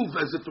chiyuv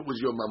as if it was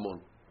your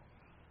mamon.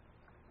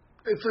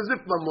 It's as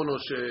if mamono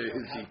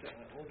shehizik.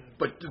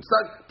 But it's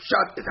not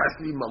pshat. It has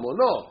to be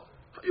mamono.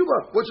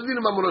 What's the name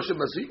of mamono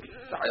shehizik?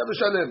 Chayav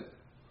l'shalem.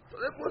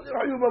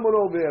 Chiyuv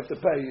mamono we have to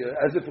pay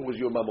as if it was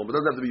your mamon, but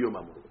it doesn't have to be your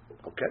mamon.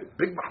 Okay,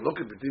 big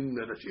mahloket between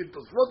Rashi and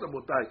Tosfot.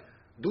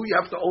 Do you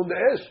have to own the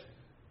esh?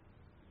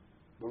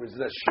 Whereas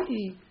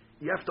Rashi,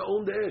 you have to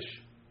own the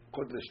esh.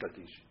 According to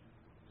Lakish,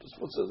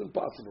 Tosfot says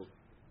impossible.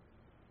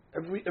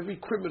 Every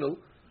criminal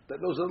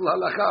that knows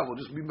halakha will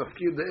just be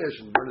mafkir the esh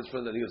and burn his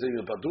friend, and he'll say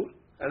he's patur.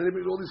 And then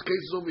all these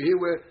cases over here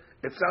where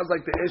it sounds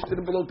like the esh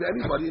didn't belong to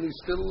anybody, and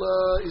he's still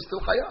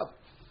chayav.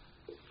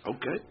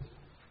 Okay.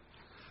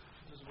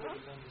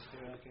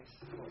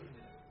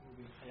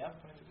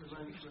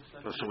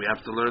 So we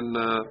have to learn.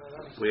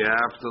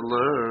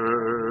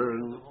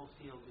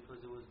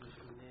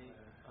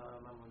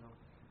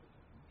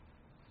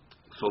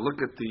 So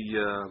look at the.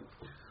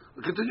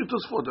 Continue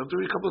Tosfot. I have to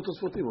read a couple of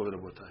Tosfotim over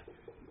there.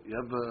 You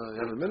have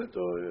a minute,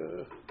 or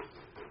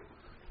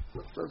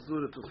let's do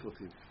the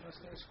Tosfotim.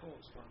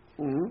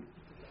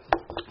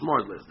 More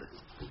or less.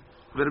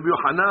 Rabbi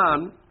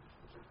Yochanan,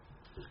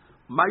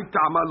 my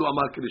ta'amalu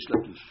amar k'Rish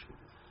Lakish.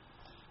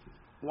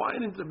 Why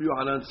didn't Rabbi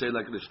Yochanan say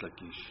like Rish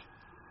Lakish?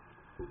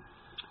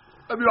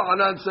 Rabbi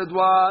Yochanan said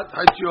what?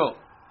 Hachyo.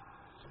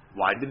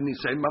 Why didn't he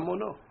say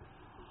mamono?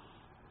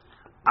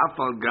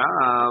 Afal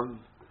gav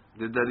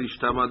the Darish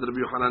Tamad Rabbi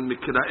Yochanan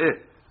mikra'eh.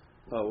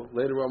 Oh,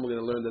 later on we're going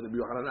to learn that Rabbi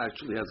Yochanan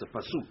actually has a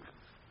pasuk.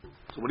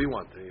 So what do you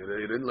want?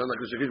 You didn't learn like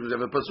Rish Lakish was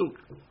have a pasuk.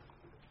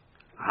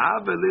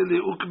 Havelele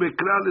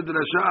ukmekra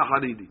lidrasha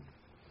haridi.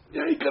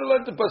 Yeah, he could have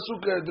learned the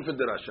pasuk different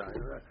drasha.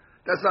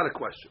 That's not a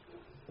question.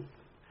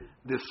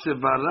 The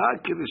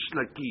sevara k'Rish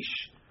Lakish.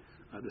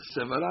 The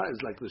sevara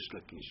is like Rish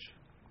Lakish.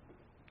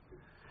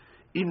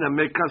 Ina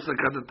meka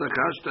sakadata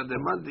kashta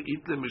demand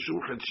it le mishum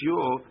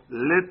chetzio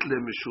let le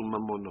mishum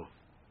mamono.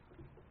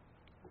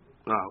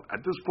 Now,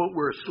 at this point,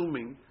 we're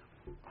assuming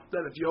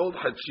that if you hold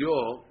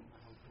chetzio,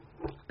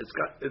 it's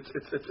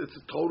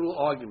a total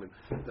argument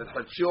that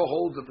chetzio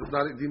holds that there's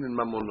not a din in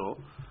mamono.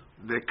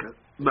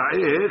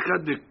 Ma'echa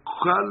de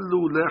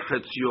kalu le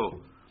chetzio.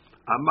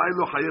 Amay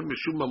lo hayem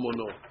mishum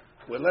mamono.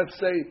 Well, let's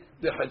say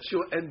the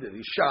chetzio ended.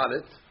 He shot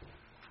it,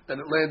 and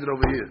it landed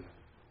over here,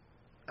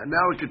 and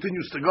now it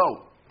continues to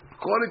go.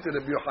 According to the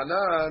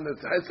Yochanan,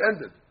 it's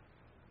ended.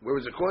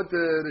 Whereas according to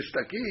Rish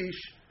Lakish,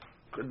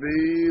 could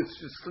be it's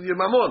still your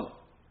mamon.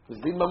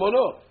 It's din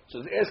mamono. So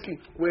he's asking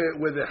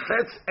where the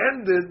chetz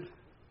ended.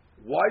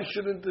 Why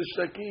shouldn't Rish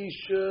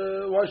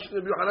Lakish? Why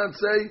shouldn't Yochanan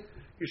say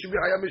you should be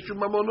hayam mishum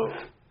mamono?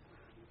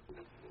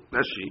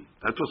 Rashi,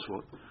 that was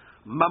what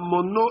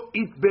mamono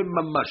it be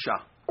mamasha.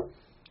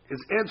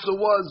 His answer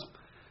was,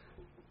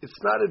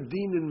 it's not a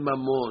din in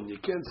mamon. You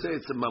can't say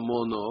it's a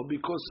mamono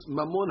because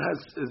mamon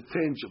is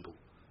tangible.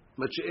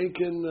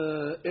 Machi'ekin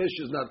esh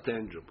is not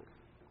tangible.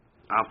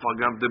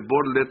 Afagav de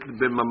bor let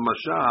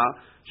b'mamasha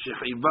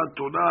shechivat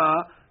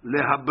Torah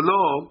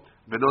lehablo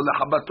v'lo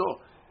lehabato.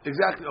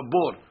 Exactly, a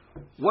bor.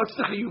 What's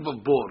the chiyuv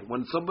of bor?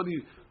 When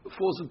somebody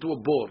falls into a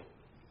bor,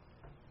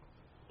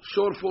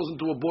 shor falls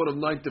into a bor of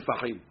 9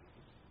 tefachim.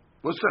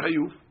 What's the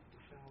chiyuv?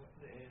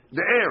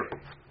 The air.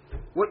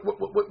 What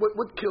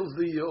kills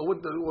the or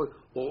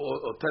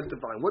 10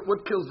 tefachim?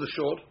 What kills the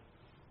shor?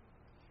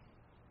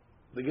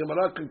 The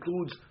Gemara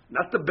concludes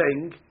not the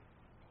bang,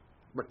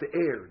 but the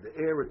air. The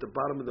air at the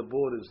bottom of the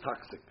board is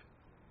toxic.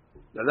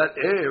 Now that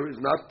air is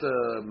not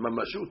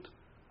mamashut.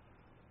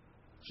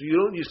 So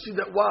you see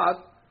that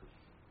what?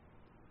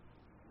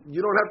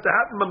 You don't have to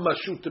have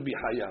mamashut to be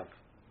hayav.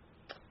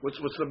 What's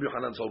Rabbi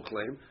Yochanan's whole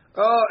claim?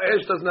 Oh,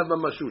 ash doesn't have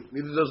mamashut.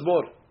 Neither does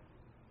bor.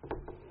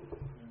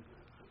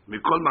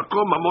 Mikol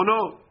makom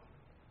mamono.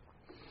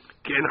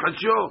 Ki en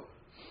chachyo.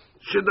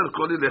 Shedar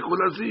kol yilechu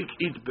lazik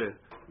itbe.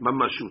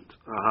 ממשות.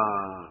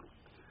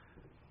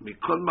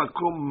 מכל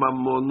מקום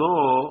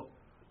ממונו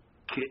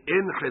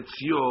כאין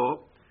חציו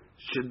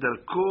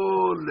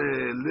שדרכו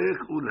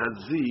ללך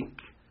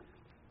ולהזיק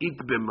אית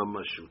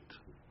בממשות.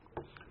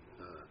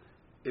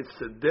 It's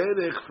the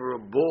derech for a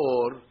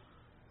boar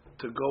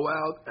to go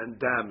out and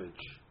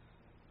damage.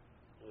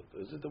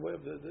 Is it the way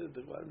of the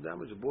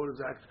damage? The boar is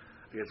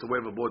actually, it's the way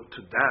of a boar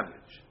to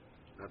damage,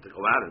 not to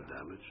go out and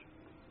damage.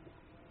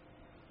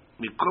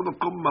 מכל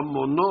מקום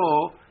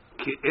ממונו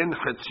Ke'en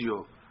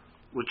chetzio,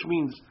 which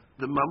means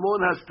the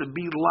mamon has to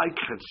be like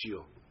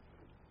chetzio,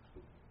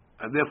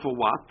 and therefore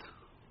what?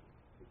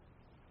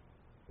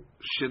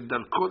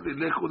 Shedarko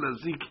lechu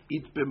lazik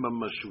it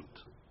b'mamashut.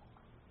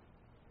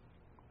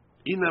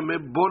 Iname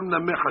bor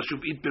name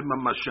chashuv it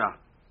b'mamasha.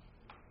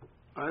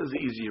 That's the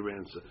easier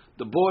answer.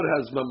 The board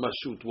has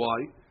mamashut. Why?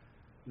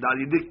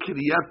 Da'alidei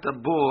kriyat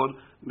habor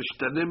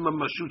mishtaneh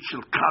mamashut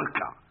shel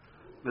karka.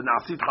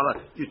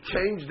 You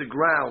change the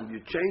ground. You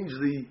change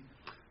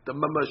the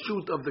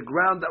mamashut of the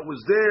ground that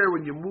was there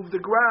when you moved the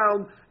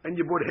ground and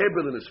you brought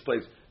hebel in its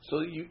place.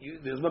 So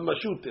there's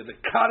mamashut there. The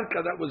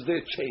karka that was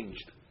there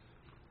changed.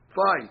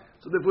 Fine.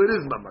 So therefore it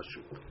is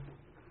mamashut.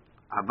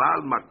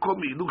 Aval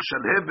makom iluk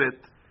shel hevet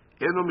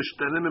eno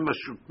mishtane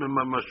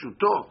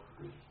memashuto.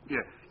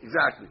 Yeah,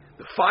 exactly.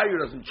 The fire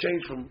doesn't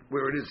change from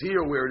where it is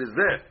here, where it is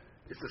there.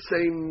 It's the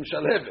same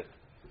shel hevet.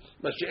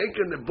 Mashiach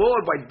the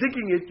board, by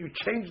digging it, you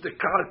change the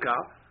karka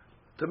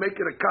to make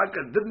it a karka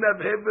that didn't have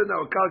heaven,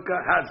 now a karka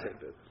has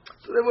heaven.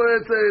 So therefore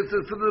it's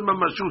a sort of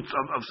mamashut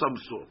of some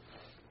sort.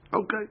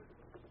 Okay.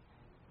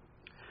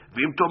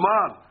 V'im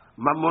tomar,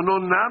 mamono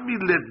nami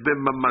let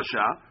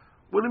b'mamasha.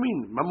 What do you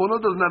mean? Mamono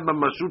doesn't have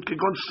mamashut,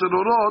 kegon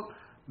serorot,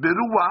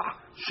 beruach,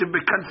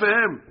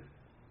 shebekanfehem.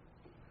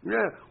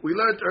 Yeah, we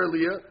learned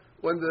earlier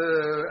when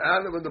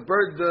the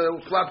bird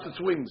flaps its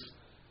wings.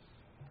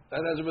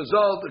 And as a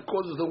result, it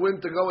causes the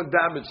wind to go and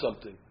damage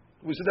something.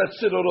 We said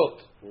that's sidorot.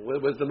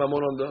 Where's the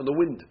mammon on the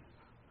wind?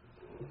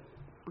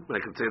 But I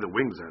can say the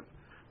wings then.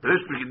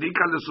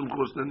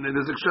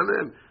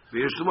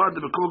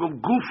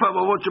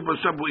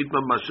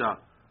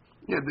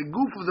 Yeah, the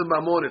goof of the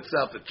mammon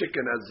itself, the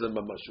chicken has a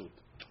mamashut.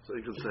 So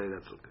you can say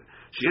that's okay.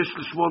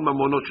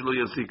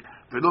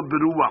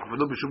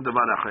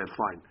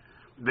 Fine.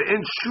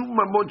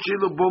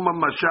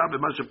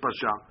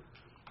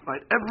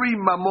 Right. Every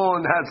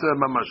mammon has a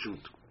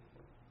mamashut.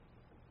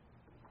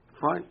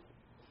 Fine.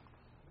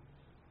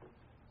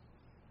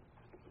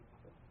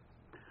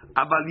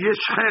 Aval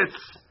yesh chetz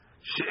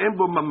she'en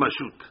bo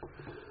mamashut.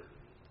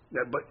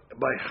 But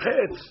by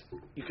chetz,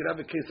 you can have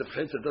a case of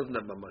chetz that doesn't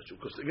have mamashut.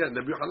 Because again,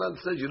 Rabbi Yochanan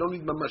says you don't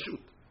need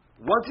mamashut.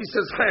 Once he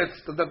says chetz,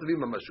 it doesn't have to be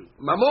mamashut.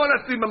 Mammon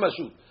has to be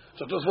mamashut.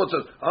 So Tosfot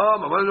says,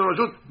 mammon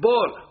mamashut,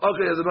 ball.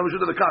 Okay, there's the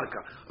mamashut of the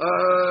karka.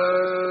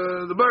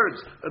 The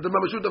birds, the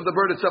mamashut of the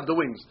bird itself, the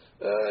wings.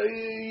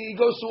 He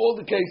goes through all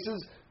the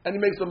cases and he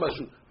makes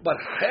mamashut. But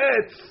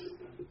chetz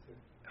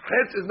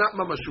is not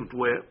mamashut.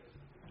 Where?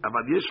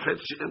 אבל יש חץ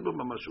שאין בו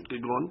ממשות,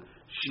 כגון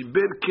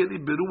שיבר כלי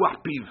ברוח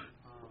פיו.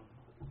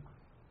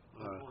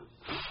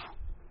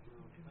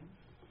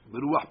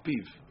 ברוח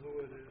פיו.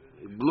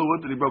 He blew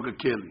it and he broke a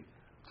keli.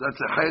 So that's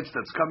a chetz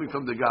that's coming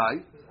from the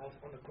guy.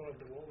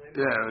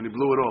 Yeah, and he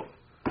blew it off.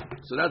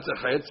 So that's a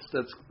chetz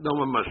that's no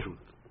mamashut.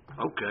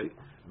 Okay.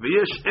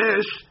 ויש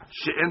אש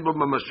שאין בו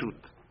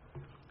ממשות.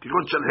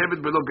 כגון שלהבת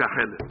בלא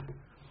גחלת.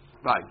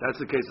 Right, that's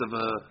the case of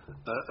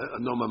a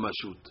no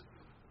mamashut.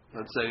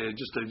 Let's say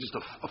just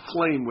a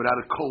flame without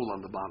a coal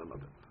on the bottom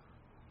of it.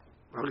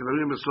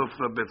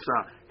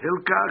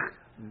 Hilkach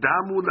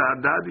damu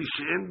la'adadi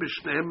she'en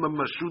b'shnehem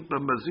mamashut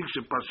b'mazik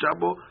shepasha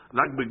bo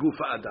rak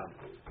begufa adam.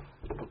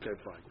 Okay,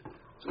 fine.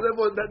 So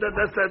therefore,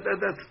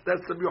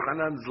 that's Rabbi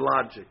Yochanan's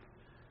logic.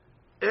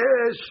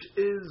 Esh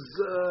is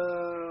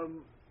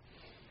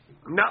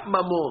not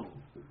mamon,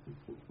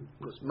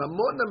 because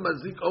mamon and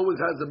mazik always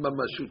has a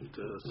mamashut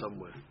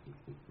somewhere.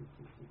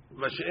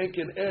 Mashiach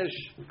in Esh,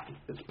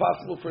 it's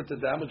possible for it to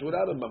damage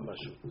without a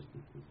mamashut.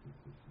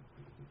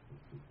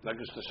 Like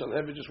the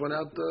Shalhevi just went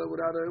out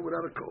without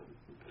a coat.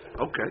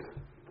 Okay.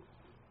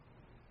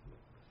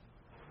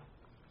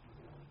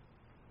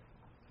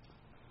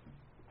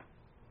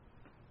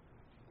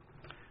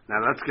 Now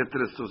let's get to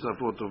the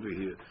Tosafot over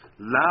here.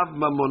 Lav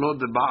mamonot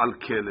de ba'al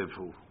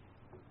kelevu.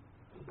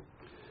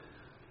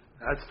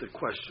 That's the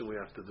question we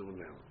have to do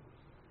now.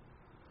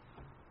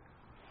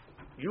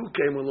 You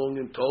came along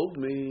and told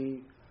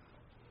me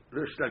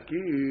Rish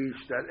Lakish,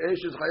 that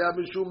Esh is Chayav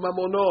Mishum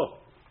Mamono.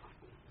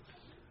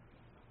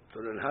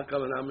 So then how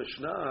come in our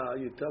Mishnah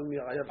you tell me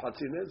Chayav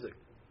Hatzi Nezek?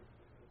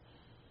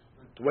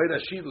 The way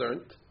that she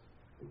learned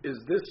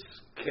is this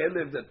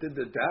Kelev that did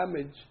the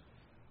damage,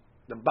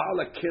 the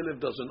Baal Kelev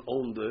doesn't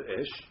own the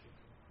Esh,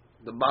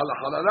 the Baal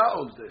Halala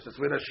owns this. That's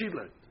the way that she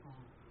learned.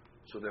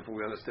 So therefore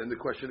we understand the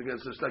question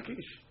against Rish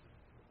Lakish.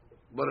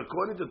 But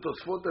according to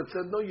Tosfot that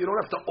said, no, you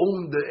don't have to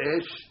own the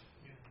Esh.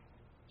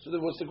 So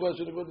then what's the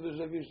question about the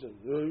Shakish then?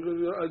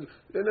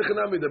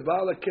 The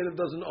Baal HaKelev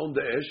doesn't own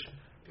the Esh,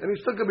 and he's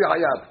still going to be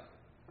Hayab.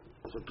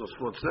 So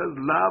Tosfot says,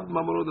 Lav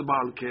Mamoro the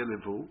Baal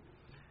HaKelev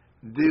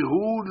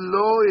Dehu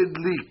lo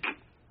edlik.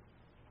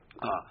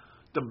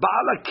 The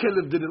Baal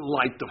HaKelev didn't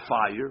light the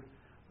fire.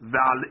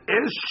 Ve'al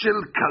Esh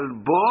shel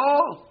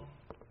kalbo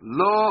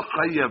lo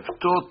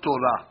chayavto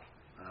Torah.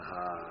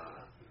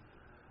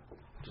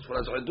 Tosfot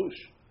has Hadush.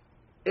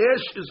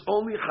 Esh is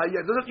only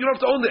Hayab. You don't have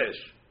to own the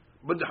Esh.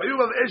 But the Hayub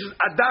of Esh is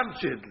Adam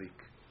Shehedlik.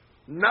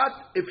 Not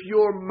if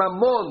your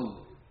Mammon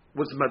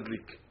was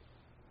Madlik.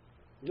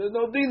 There's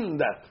no din in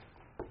that.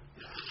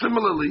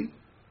 Similarly,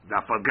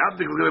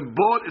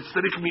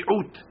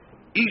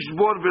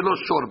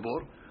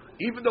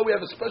 even though we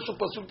have a special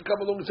pasuk to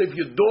come along and say if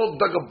your dog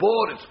dug a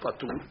bore, it's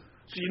patur.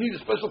 So you need a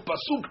special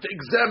pasuk to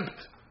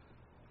exempt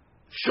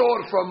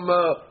shor from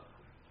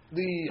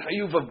the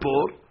Hayub of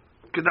bore.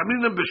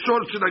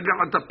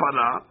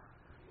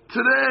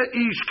 תראה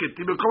איש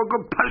כתיב בכל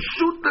מקום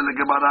פשוט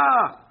לגמרא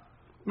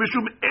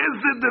משום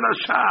איזה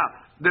דרשה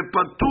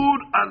דפטור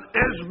על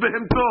אש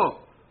בהמתו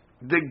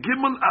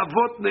דגימל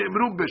אבות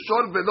נאמרו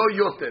בשור ולא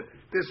יותר.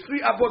 There's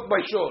 3 אבות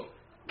by shor.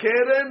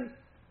 Keren,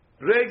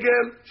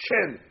 regel,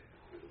 shen.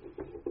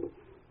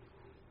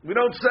 We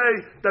don't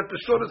say that the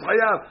shor is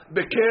hayav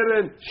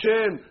bekeren,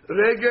 shen,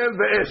 regel,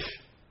 ve'esh.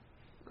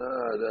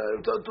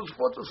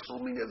 Tosfot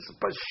assuming it's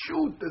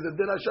pashut. There's a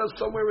derasha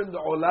somewhere in the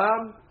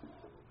olam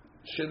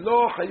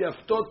shelo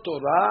hayavto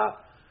Torah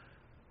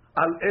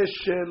al esh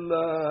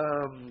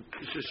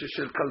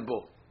shel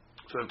kalbo.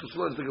 So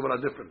Tosfot is thinking about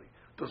it differently.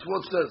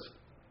 Tosfot says,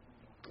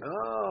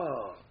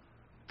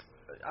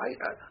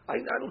 I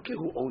don't care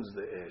who owns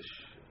the esh.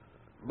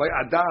 By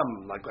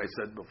Adam, like I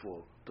said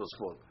before,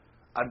 Tosfot.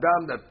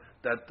 Adam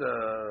that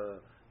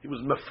he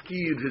was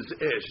mafkid his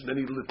esh, and then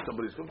he lit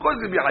somebody's. Of course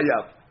he'd be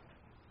hayav.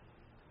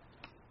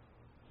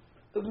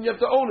 Doesn't you have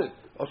to own it?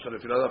 Oh, so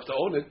if you don't have to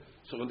own it,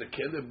 so when the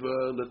keleb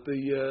lit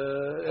the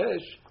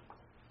esh,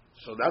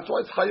 so that's why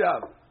it's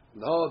hayav.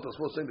 No,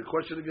 Tosfot saying the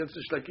question against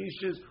the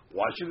Shlakish is,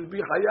 why should it be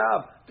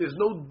hayav? There's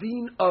no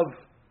deen of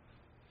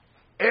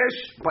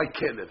esh by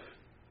keleb.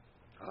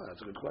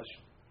 That's a good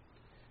question.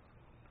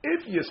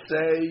 If you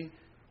say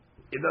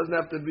it doesn't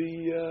have to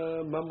be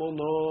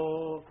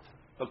mamono,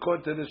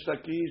 according to the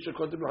Shlakish,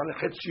 according to the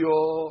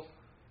Chetzio,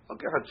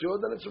 okay, Chetzio,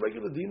 then it's a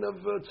regular deen of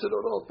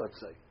tzedorot, let's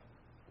say,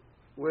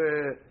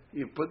 where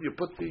you put the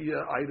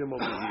item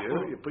over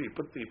here, you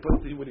put the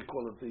what do you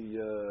call it,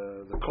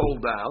 the coal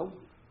down,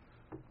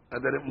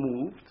 and then it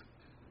moved.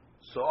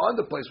 So on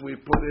the place where you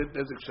put it,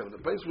 there's exception. The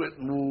place where it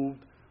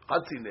moved,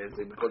 Hatzi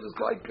Nezik, because it's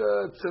like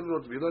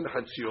tzedorot. We learn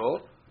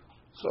Chetzio.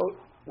 So,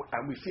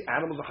 and we see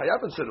animals are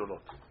chayav and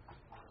tzedorot.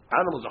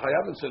 Animals are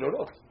chayav and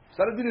tzedorot. It's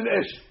not a din in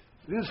esh.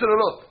 Din in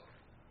tzedorot.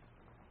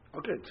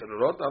 Okay,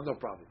 tzedorot, I have no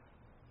problem.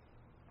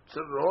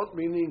 Tzedorot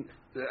meaning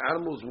the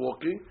animal is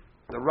walking,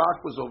 the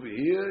rock was over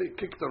here, he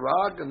kicked the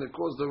rock, and it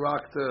caused the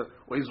rock to,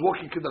 well, he's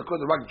walking, the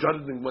rock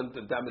jutted and went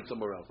to damage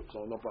somewhere else.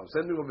 So no problem.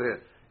 Same thing over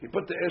here. He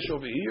put the esh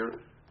over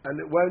here, and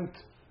it went,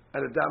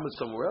 and it damaged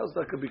somewhere else,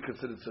 that could be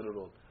considered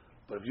tzedorot.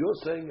 But if you're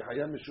saying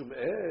hayam mishum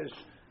esh,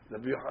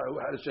 Nabi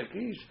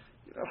Shakish,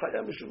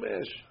 Hayam Mishum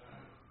Esh.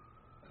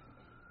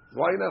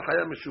 Why not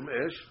Hayam Mishum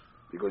Esh?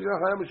 Because you're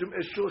not Hayam Mishum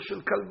Esh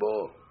Shel Kalbo.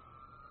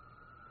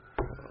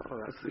 Oh,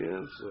 that's the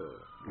answer.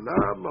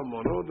 La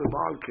Mamono de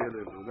Baal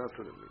Kelev. That's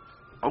what it means.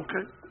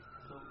 Okay.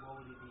 So what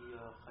would it be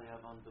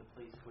Hayam on the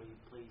place where you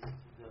place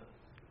the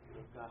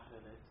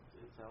Gachel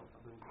itself?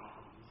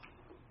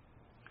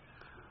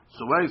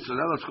 So wait, so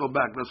now let's go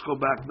back. Let's go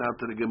back now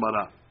to the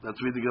Gemara.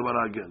 Let's read the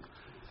Gemara again.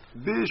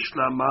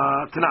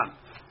 Bishlama Tanan.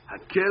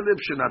 הכלב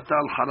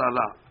שנטל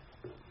חררה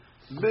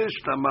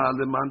בשתמה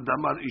למען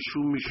דמר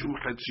אישום משום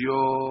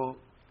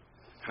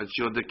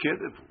חציו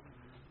דכלב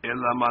אלא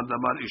למען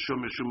דמר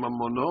אישום משום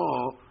ממונו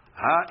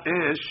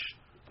האש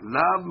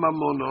לאו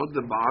ממונו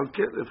דבעל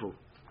כלב.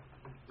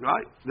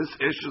 Right? This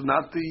ish is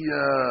not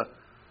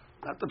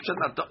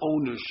the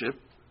ownership.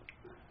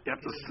 You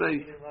have to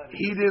say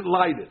he didn't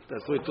light it.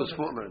 That's what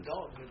Tosfot learns.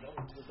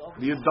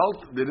 The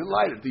adult didn't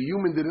light it. The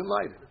human didn't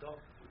light it.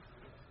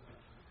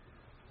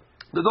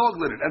 The dog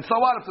lit it. And so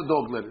what if the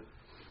dog lit it?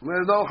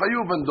 There's no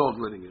chayuv in dog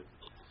litting it.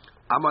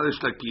 Amar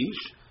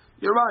Lakish,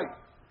 you're right.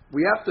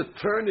 We have to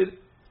turn it,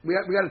 we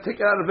got to take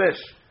it out of ish.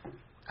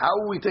 How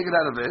will we take it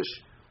out of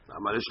ish?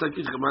 Amar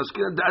Lakish,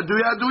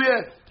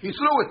 he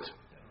threw it.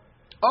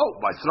 Oh,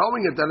 by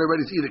throwing it, then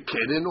everybody's either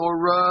kidding or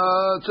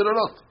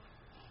tzedorot.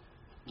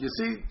 You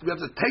see, we have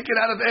to take it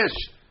out of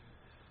ish.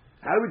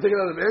 How do we take it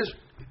out of ish?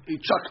 He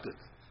chucked it.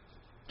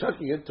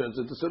 Chucking it turns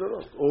into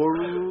tzedorot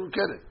or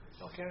kidding.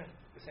 No, Karen.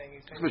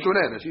 It's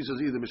Mishuneh. She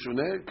says either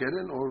Mishuneh,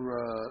 Keren, or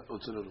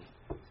Tzedorot.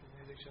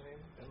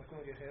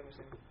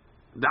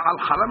 Da'al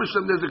Chala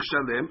Mishem Nezek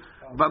Shalem,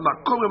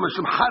 B'makom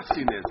Mishem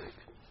Hatzi Nezek.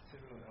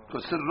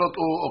 Because Tzedorot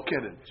or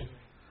Keren.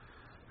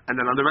 And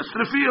then on the rest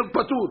of the field,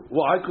 Patur.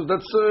 Why? Because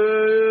that's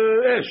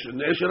Esh.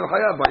 And Esh and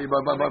Chaya by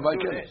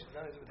Keren.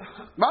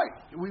 Right.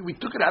 We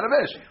took it out of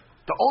Esh.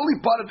 The only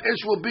part of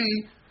Esh will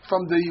be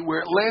from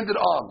where it landed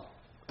on.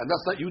 And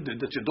that's not you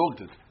did, that's your dog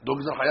did. Dog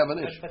is not chayav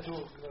an ish.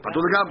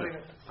 Patur legamri.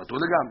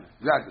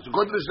 Exactly. So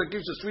go to the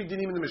Shakish, the three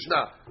dinim in the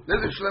Mishnah.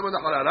 Nezik shlem on the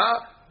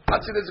harara,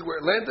 hatzi nezik where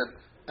it landed,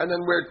 and then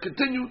where it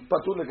continued,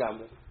 patur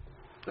legamri.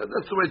 That's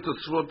the way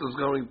Tosfot is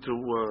going to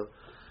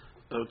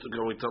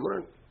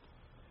learn.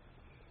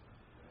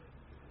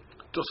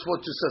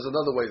 Tosfot just says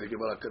another way the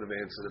Gemara could have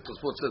answered it.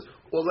 Tosfot says,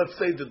 well, let's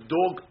say the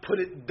dog put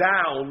it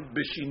down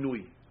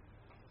b'shinui.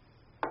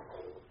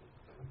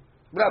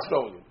 Without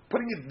throwing it.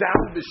 Putting it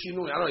down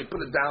b'shinui. I don't know, he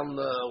put it down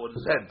with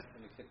his head.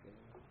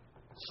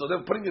 So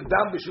then putting it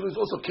down b'shinui is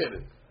also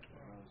kidding.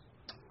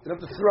 You have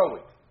to throw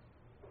it.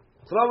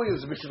 Throwing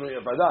is b'shinui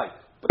avadai.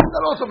 But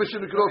that also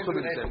b'shinui could also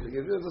be the same thing.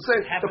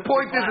 The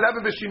point is it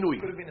happened b'shinui.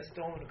 Could have been a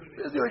stone.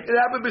 It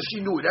happened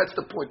b'shinui. That's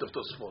the point of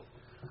Tosfot.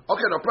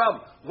 Okay, no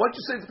problem. Once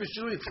you say it's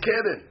b'shinui, it's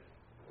kidding.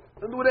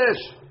 Don't do it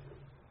ish.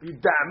 You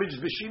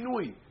damaged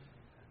b'shinui.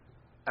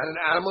 And an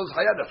animal is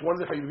hayat. That's one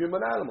of the hayuvim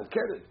of an animal.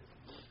 Kidding.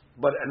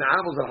 But an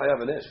animal is a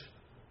hayav an ish.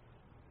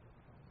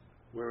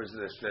 Where is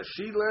this? That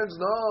she learns?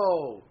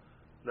 No.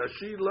 That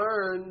she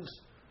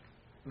learns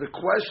the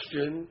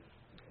question,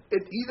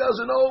 he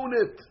doesn't own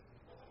it.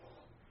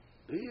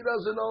 He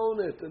doesn't own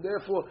it, and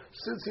therefore,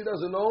 since he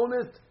doesn't own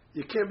it,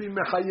 you can't be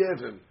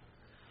mechayev him.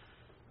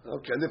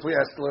 Okay, and if we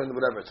has to learn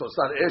whatever, so it's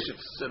not esh,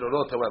 it's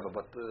sidorot, however,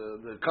 but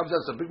the comes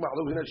as a big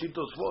ma'aluk in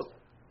Ashito Sfot.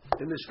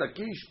 In the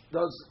shtakish,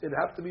 does it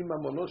have to be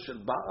mamono shel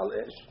ba'al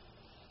esh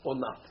or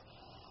not?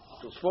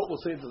 So Sfot will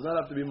say it does not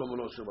have to be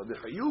mamono shel, but the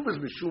chayuv is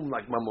mishum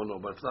like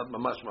mamono, but it's not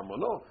mamash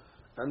mamono.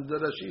 And the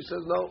Rashi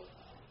says no.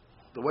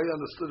 The way you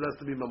understood it has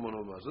to be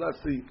mamono. So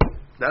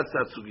that's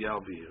that sugya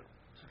over here.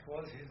 So if it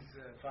was his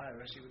fire,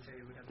 Rashi would say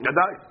he would have.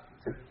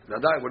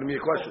 Nadai. What do you mean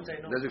your question?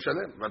 Nezik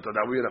shalem. But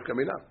that we have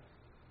coming up.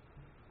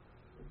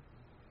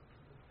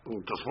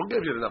 Just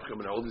forgive you enough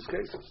coming out all these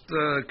cases.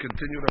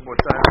 Continue the more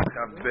time.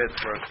 Have bet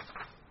first.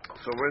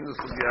 So when the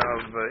sugya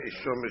of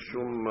ishum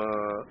mishum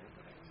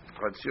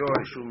chatzio,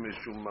 ishum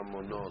mishum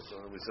mamono. So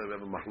we said we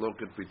have a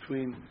machloket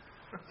between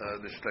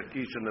the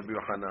shtakish and the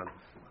Yochanan.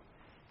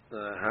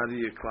 How do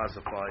you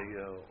classify?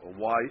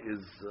 Why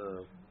is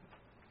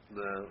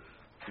the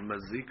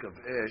mazik of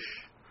esh?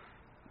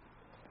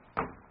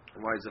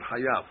 Why is it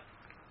hayav?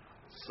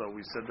 So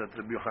we said that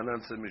Rabbi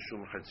Yochanan said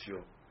mishum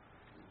chatzio.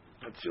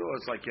 Chatzio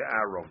is like your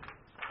arrow.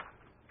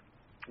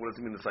 What does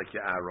it mean? It's like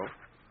your arrow.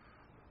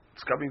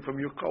 It's coming from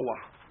your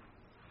koah.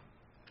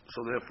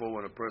 So therefore,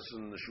 when a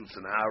person shoots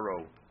an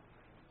arrow,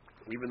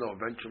 even though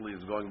eventually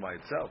it's going by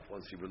itself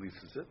once he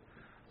releases it,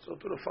 so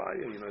to the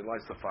fire, he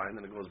lights the fire and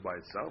then it goes by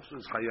itself. So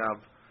it's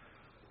hayav,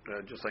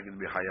 just like it'd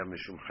be hayav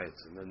mishum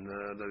chetz. And then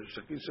the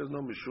Shakir says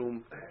no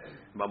mishum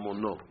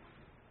mamono.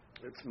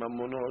 It's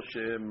mamono she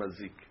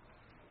mazik.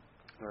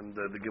 And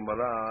the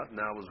Gemara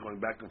now is going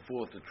back and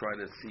forth to try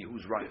to see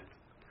who's right.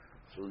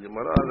 So the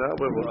Gemara now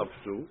where we're up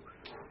to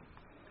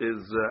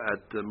is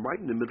right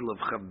in the middle of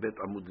Chavbet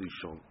Amud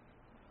Rishon.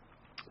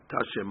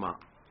 Tashema.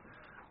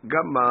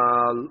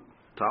 Gamal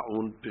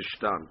ta'un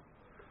pishtan.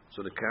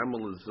 So the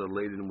camel is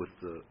laden with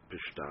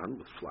pishtan,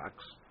 with flax.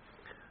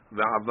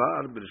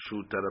 Va'avar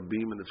b'reshut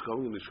tarabim, and it's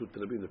going in b'reshut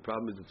tarabim. The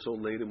problem is it's so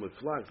laden with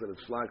flax that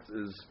its flax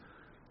is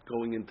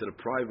going into the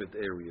private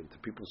area, into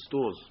people's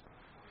stores.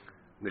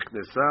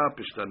 נכנסה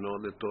פשטנו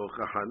לתוך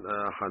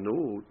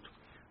החנות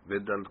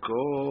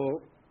ודלקו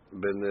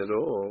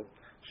בנרו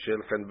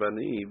של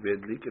חנווני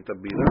והדליק את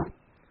הבירה.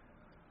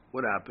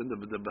 What happened?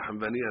 The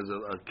חנווני has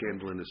a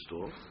candle in his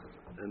store,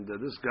 and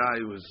this guy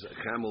whose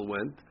camel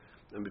went,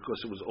 and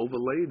because it was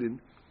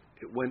overladen,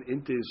 it went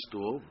into his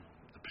store.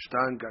 The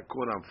pishtan got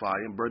caught on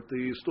fire and burnt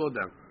the store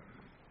down.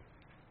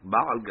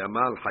 Ba'al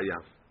gamal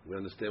hayav. We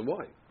understand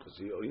why, because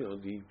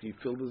he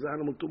filled his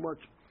animal too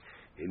much.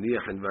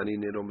 הניח חנווני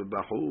נרו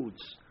מבחוץ,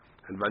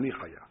 חנווני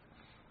חיה.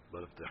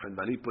 But if the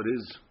חנווני put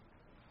his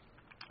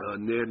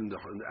ner in the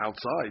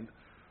outside,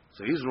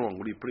 so he's wrong.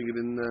 When he putting it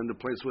in the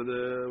place where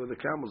the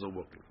camels are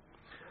walking.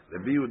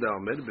 Rabbi Yehuda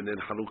Omer b'ner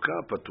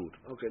Chanukah patur.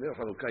 Okay, ner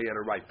Chanukah he had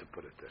a right to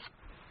put it there.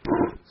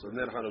 So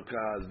ner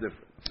Chanukah is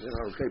different. Ner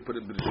Chanukah he put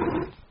it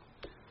b'rishon.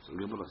 So the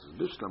Gemara says,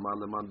 "Bishtamar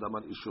leman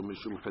damar ishum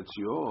mishum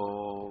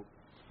chetzio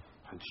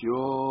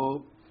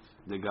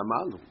de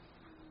gamalu."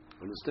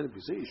 Understand? If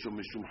you say ishum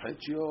mishum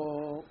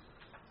chetzio,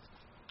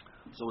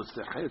 so it's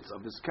the chetz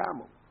of his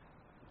camel,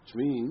 which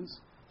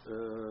means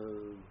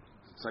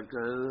it's like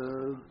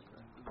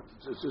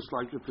it's just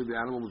like if the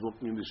animal was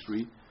walking in the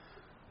street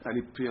and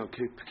he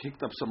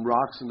kicked up some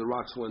rocks and the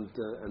rocks went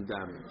and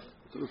damaged.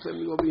 So the same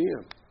thing over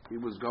here. He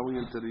was going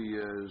into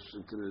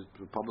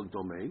the public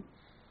domain,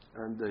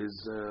 and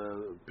his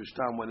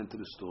pishtan went into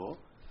the store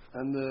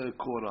and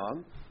caught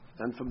on,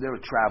 and from there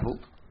it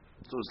traveled.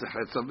 So it's the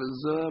chetz of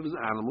his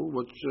animal,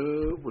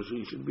 which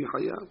he should be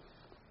chayav.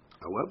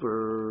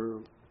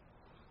 However,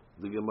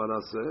 the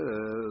Gemara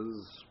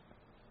says,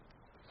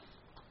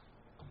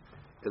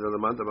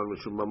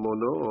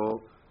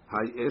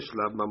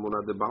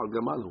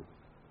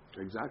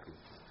 exactly.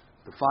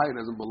 The fire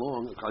doesn't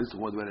belong, at least the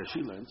one where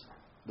she learns,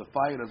 the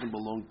fire doesn't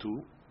belong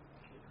to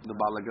the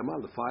Baal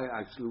Gamal. The fire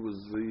actually was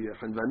the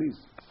Hanvanis.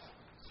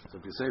 So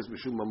if you say it's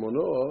Mishum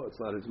Mamono, it's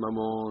not his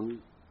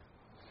Mamon.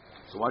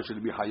 So why should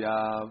it be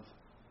Hayav?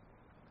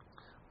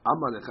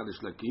 Amma lechadish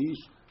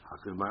lakish,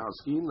 hakir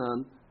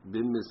ma'askinan,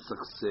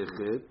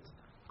 b'misaksechet,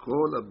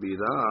 kol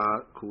abira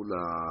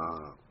kula.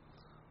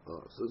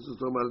 So this is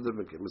talking about a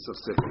different case.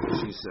 Misaksechet,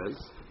 she says,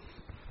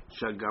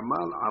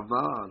 Shagamal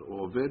avar,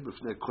 or oved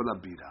b'fnei kol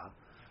abira.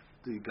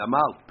 The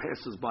Gamal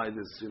passes by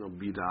this,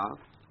 bira,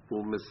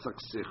 or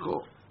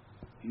misaksecho.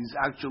 He's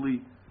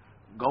actually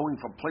going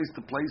from place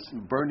to place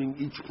and burning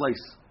each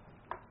place.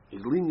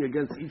 He's leaning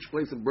against each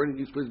place and burning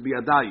each place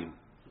biyadayim.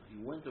 He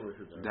went over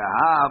to there.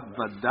 Dahav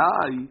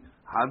vadai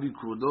havi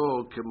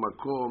krudo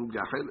kemakom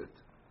gachelet.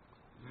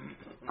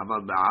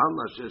 Aval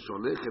ba'alma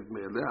shesholechet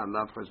me'eleh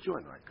alav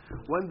chashyon.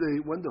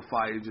 When the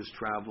fire just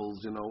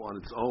travels, on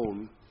its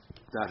own,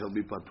 that will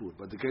be patur.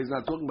 But the case is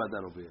not talking about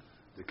that over here.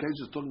 The case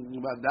is talking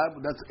about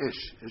that's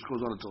ish. Ish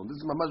goes on its own. This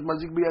is mamash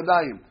mazik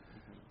biyadayim.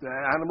 The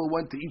animal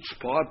went to each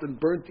part and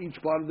burnt each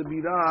part of the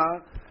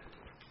birah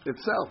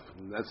itself.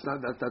 That's a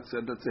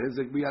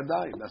hezek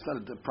biyadayim. That's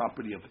not the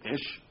property of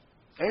ish.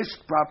 Ish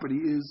property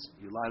is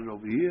you line it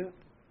over here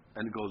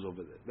and it goes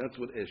over there. That's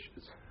what ish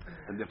is.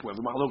 And therefore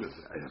the machlok is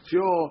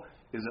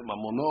Is it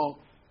mamono?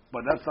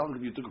 But that's not like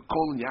if you took a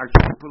coal and you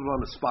actually put it on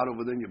a spot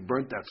over there and you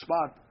burnt that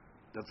spot.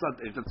 That's not,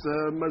 if it's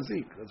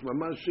mazik, that's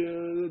mamash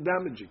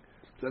damaging.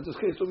 So that's the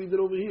case what we did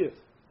over here.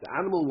 The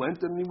animal went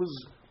and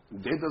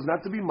there doesn't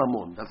have to be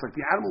mamon. That's like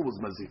the animal was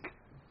mazik.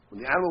 When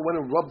the animal went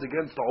and rubbed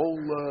against the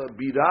whole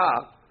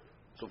bira,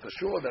 so for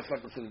sure that's not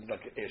considered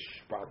like an ish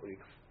properly.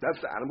 That's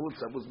the animal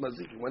itself was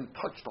mazik. It went and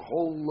touched the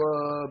whole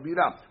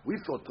bira. We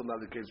thought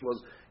another case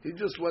was he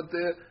just went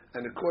there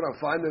and it caught on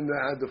fire and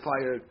the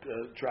fire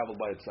traveled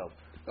by itself.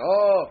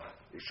 Oh,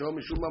 Yishom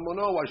Mishum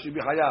Mamono, why should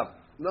be Hayav?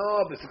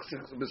 No,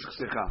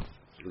 B'Siksicha.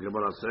 The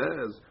Gemara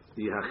says,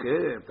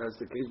 if that's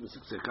the case,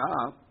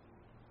 B'Siksicha,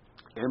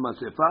 Ema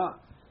Sefa,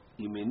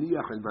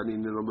 Imeniach and Vani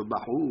Nero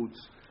B'Bachutz,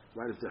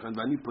 right, if the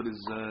Hanvani put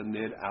his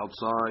net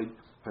outside,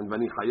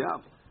 Hanvani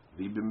Hayav,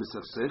 V'Ibim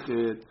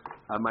B'Siksichet,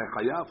 Amai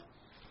Hayav.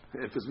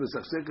 If it's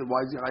B'Siksichet,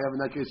 why is he Hayav in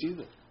that case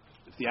either?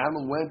 If the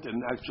animal went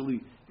and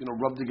actually,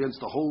 rubbed against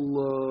the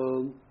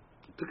whole,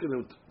 took it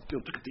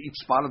to each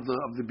spot of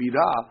the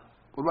bira,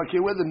 what do I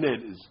care where the net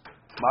is?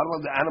 Bottom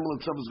of the animal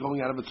itself is going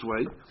out of its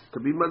way to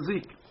be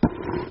mazik.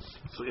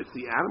 So if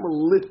the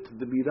animal lit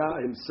the bira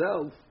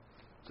himself,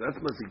 so that's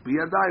mazik.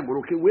 Biyadayim, we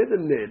don't care where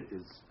the net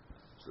is.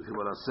 So the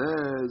Gemara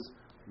says,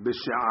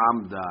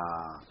 b'she'amda.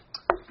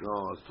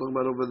 No, it's talking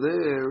about over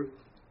there,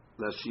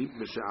 the sheep,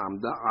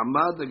 b'she'amda.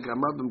 Amad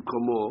gamad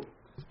b'mkomo.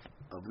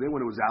 Over there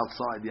when it was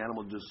outside, the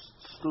animal just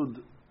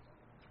stood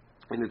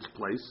in its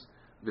place.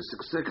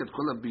 V'sikseket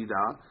kol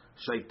ha'bira.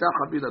 Shaytach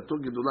ha'birato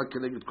gedula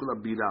keneged kol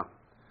ha'bira.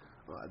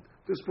 At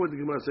this point, the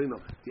Gemara is saying, no,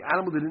 the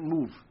animal didn't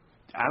move.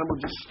 The animal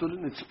just stood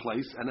in its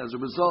place, and as a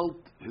result,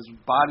 his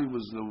body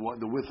was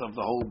the width of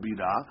the whole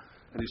bira,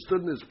 and he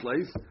stood in his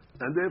place,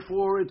 and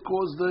therefore it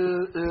caused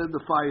the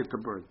fire to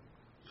burn.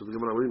 So the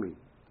Gemara, what do you mean?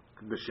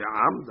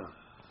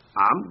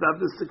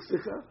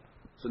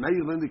 So now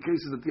you learn the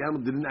cases that the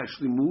animal didn't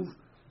actually move.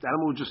 The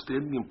animal was just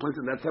standing in place,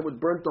 and that's how it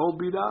burnt the whole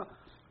bira.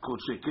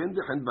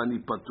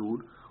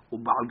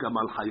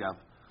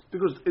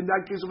 Because in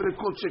that case over there,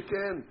 called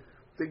sheken,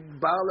 the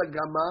Baal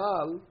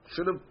Gamal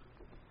should have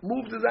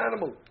moved his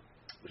animal.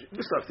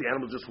 This stuff, the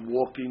animal just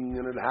walking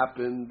and it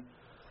happened.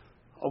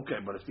 Okay,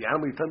 but if the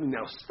animal, you tell me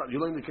now, you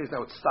learn the case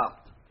now, it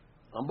stopped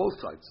on both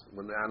sides.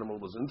 When the animal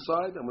was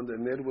inside and when the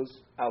net was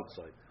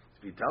outside.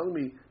 If you're telling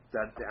me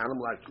that the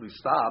animal actually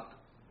stopped,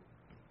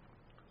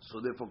 so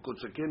therefore,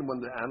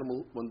 when the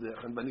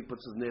Hanbani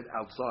puts his net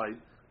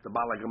outside, the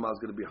Baal Gamal is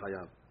going to be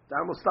Hayav. The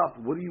animal stopped.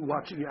 What are you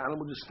watching your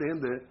animal just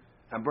stand there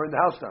and burn the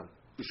house down?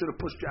 You should have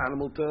pushed your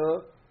animal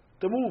to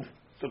move.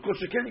 So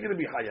Koshaken, you're going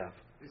to be Hayav.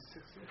 Is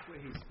where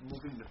he's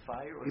moving the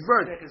fire? Or he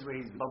burned. Is where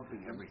he's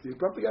bumping everything?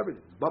 He's bumping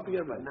everything. But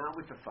now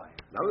with the fire.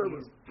 Now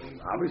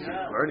obviously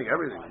he's burning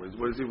everything.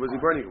 What is he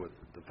burning it with?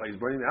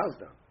 He's burning the house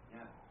down.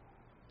 Yeah.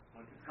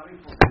 Like it's coming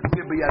from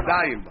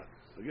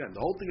But again, the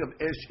whole thing of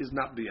Esh is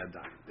not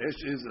Biyadayim. Esh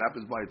is, it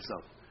happens by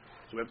itself.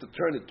 So we have to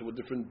turn it to a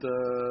different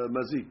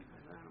mazik.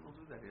 The animal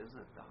do that, isn't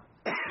it?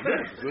 Yes,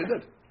 that's what he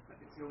did.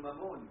 It's your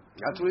mamon.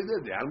 That's what he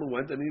did. The animal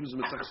went and he was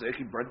mitzachsech.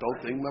 He burnt the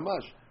whole thing,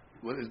 mamash.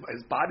 Well,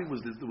 his body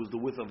was the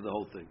width of the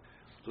whole thing.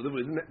 So he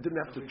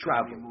didn't have to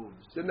travel.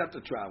 Didn't have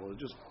to travel. It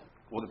just,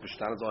 the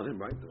pishtan is on him,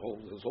 right? His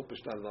whole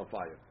pishtan is on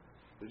fire.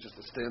 He just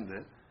to stand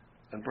there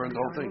and burn the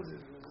whole thing.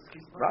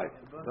 Right.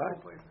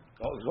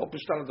 His whole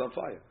pishtan is on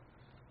fire.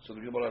 So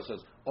the Gemara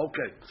says,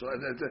 okay. So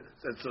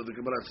the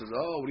Gemara says,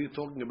 what are you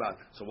talking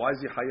about? So why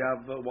is he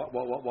hayav?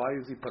 Why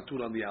is he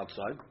patur on the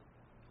outside?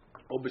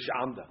 Oh,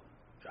 b'shamda.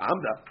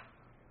 Shamda.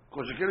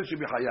 Because you should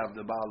be hayav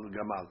the Baal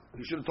Gamal.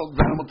 You should have told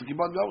the animal to keep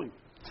on going.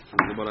 So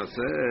the Gemara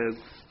says,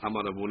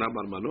 Amar Avuna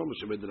Bar Mano,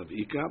 Meshemed Rav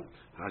Ika,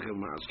 Hakem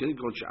Ma'askeri,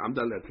 Kol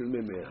She'amda Le'atil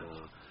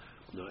Memeha.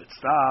 No, it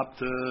stopped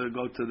to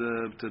go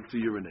to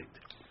urinate.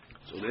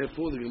 So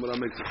therefore, the Gemara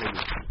makes a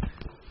comment.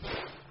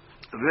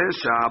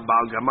 Resha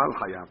Baal Gamal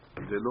Hayav,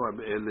 Velo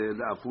Ele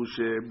Le'afu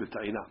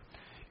B'Ta'ina.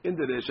 In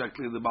the Resha,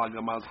 clearly the Baal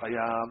Gamal is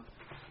Hayav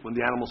when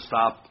the animal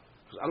stopped.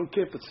 I don't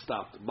care if it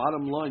stopped.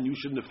 Bottom line, you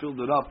shouldn't have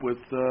filled it up with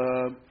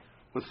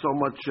so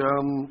much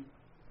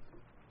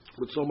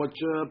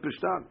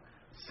pishtan.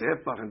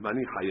 Sepach and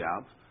bani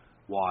chayav.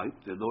 Why?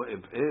 And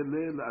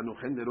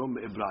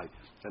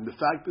the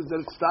fact is that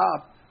it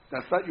stopped.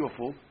 That's not your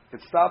fault.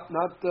 It stopped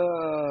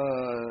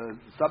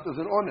stopped as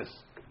an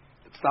honest.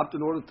 It stopped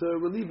in order to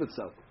relieve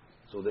itself.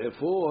 So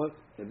therefore,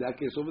 in that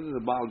case over there, the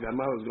Baal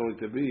Gamal is going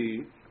to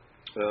be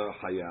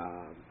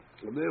chayav.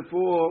 So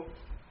therefore,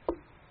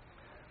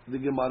 the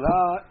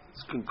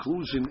Gemara's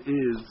conclusion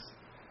is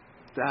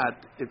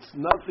that it's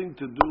nothing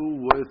to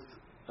do with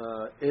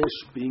Esh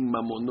being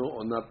mamono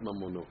or not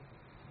mamono.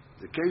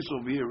 The case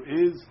over here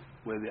is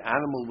where the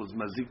animal was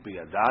mazik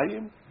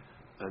b'yadayim,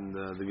 and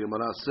the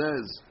Gemara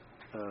says,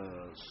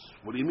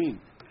 what do you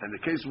mean? And the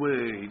case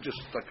where he just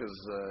stuck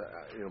his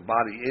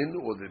body in,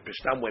 or the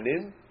pishtam went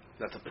in,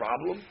 that's a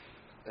problem,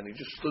 and he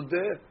just stood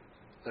there,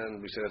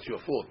 and we say that's your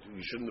fault.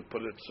 You shouldn't have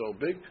put it so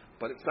big,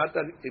 but it's not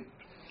that it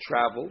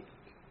traveled.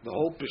 The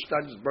whole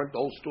pishtam just burnt the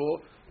whole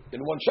store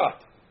in one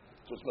shot.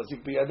 So it's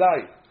mazik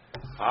b'yadayim.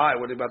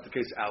 What about the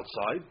case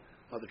outside?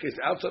 The case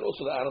outside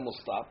also the animal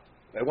stopped.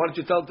 Hey, why didn't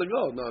you tell it to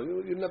go? No,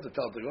 you didn't have to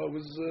tell it to go. It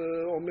was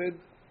Omed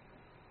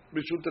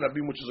Bishut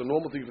Rabim, which is a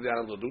normal thing for the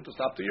animal to do, to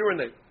stop to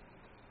urinate.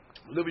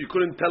 You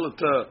couldn't tell it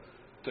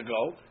to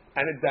go,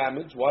 and it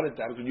damaged. Why did it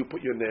damage? When you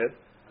put your net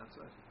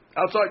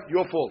outside,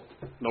 your fault.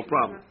 No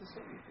problem.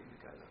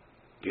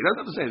 You don't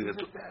have to say anything.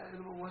 The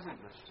animal wasn't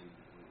mashti.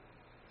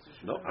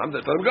 No, I'm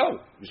let him go.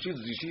 You see,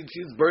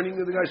 it's burning,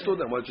 and the guy stood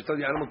there. Why don't you tell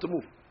the animal to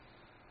move?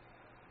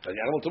 Tell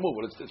the animal to move.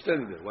 Well, it's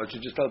standing there. Why don't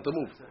you just tell it to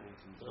move?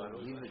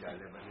 He's the guy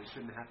there, but he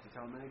shouldn't have to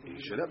tell him anything.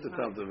 You should have to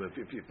tell them. If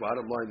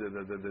bottom line,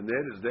 the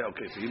net is there.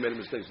 Okay, so he made a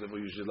mistake. So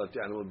you should let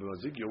the animal be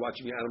mazik. You're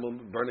watching the animal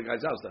burn the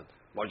guy's house. Then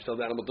why don't you tell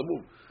the animal to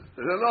move?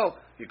 They said, no,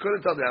 you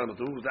couldn't tell the animal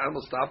to move. The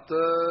animal stopped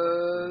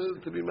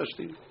to be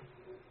mashti.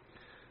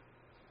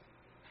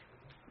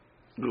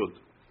 Good.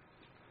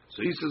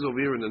 So he says over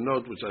here in the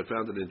note, which I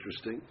found it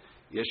interesting.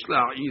 Yesh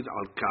la'id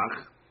al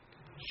kach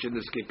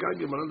שנזקקה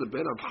גמרא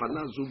לבין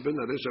הבחנה זו בין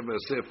הרשע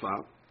והספר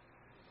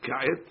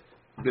כעת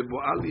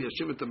בבואה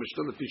ליישב את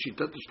המשנה לפי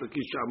שיטת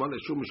השלקיש שאמר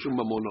לשום משום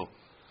ממונו.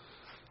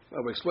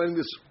 We're explaining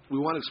this, we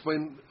want to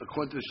explain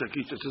according to the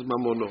Shakish that says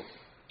ממונו.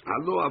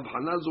 הלא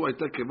ההבחנה זו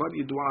הייתה כבר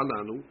ידועה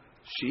לנו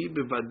שהיא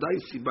בוודאי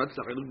סיבת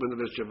לחילוק בין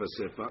הרשע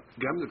והספר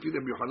גם לפי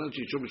רבי יוחנן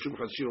שישו משום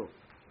חסיו.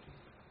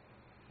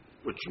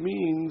 Which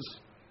means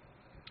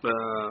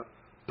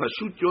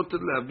פשוט יותר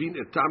להבין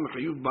את טעם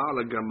חיוב בעל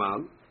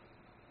הגמל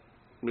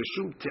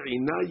משום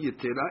טעינה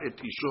יתרה את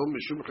אישו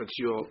משום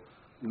חציו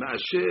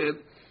מאשר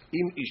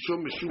אם אישו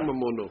משום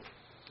ממונו.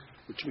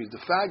 Which means the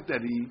fact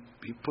that he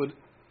put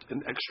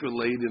an extra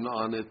laden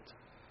on it,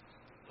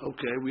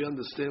 okay, we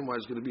understand why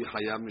it's going to be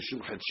hayav mishum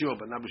chatzio,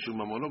 but not mishum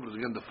mamono. But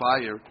again, the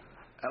fire,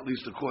 at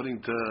least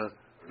according to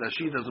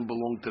Rashi, doesn't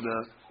belong to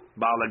the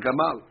Baal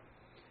HaGamal.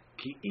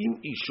 Ki im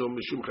isho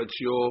mishum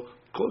chatzio,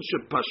 kol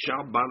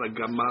shepasha Baal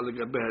HaGamal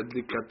legabe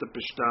hadlikat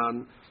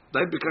hapeshtan,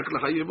 dai bekach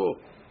lachayevo.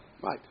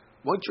 Right.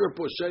 Once you're a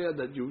posheya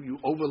that you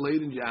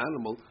overlaid in your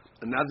animal,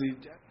 and now the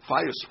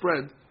fire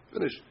spread,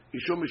 finish.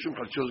 Isho mishum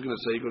chatzio is going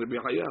to say you're going to be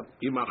hayav.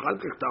 Im achal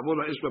kach ta'avor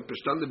ha'esh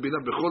b'peshtan lebila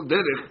b'chol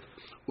derech,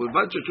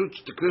 ולבד ששות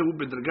שתקראו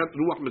בדרגת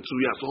רוח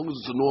מצויה, as long as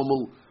it's a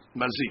normal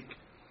מזיק.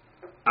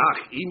 אך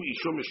אם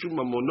אישו משום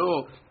ממונו,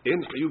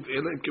 אין חיוב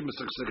אלא אם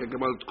כמסכסך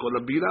הגמל את כל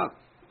הבירה.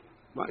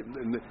 Right,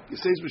 and it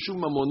says משום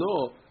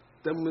ממונו,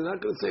 then we're not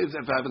going to say if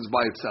it happens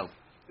by itself.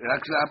 It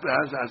actually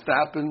has to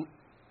happen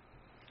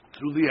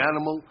through the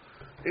animal.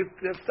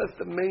 That's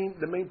the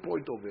main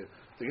point over here.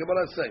 The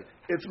Gemara is saying,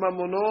 it's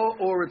mamono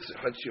or it's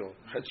chatzio.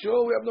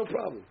 Chatzio, we have no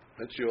problem.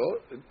 Chatzio,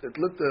 it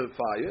lit the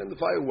fire, and the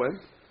fire went,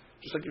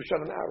 just like you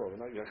shot an arrow.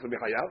 You're not going to be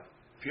hayav.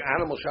 If your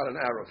animal shot an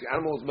arrow, if your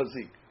animal is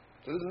mazik,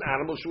 so this is an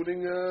animal shooting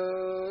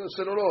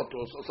senorot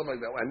or something like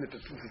that. And if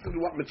it's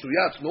what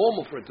mitzuya, it's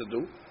normal for it to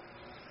do.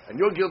 And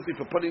you're guilty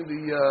for putting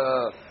the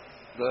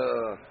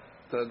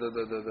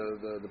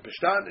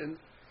pishtan in.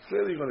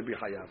 Clearly, you're going to be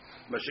hayav.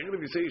 Mashiach,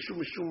 if you say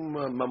mishum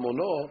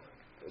mamono,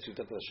 that's your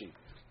Rashi.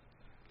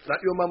 It's not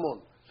your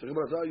mamon. So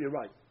you're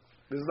right.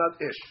 This is not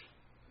ish.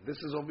 This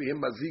is over here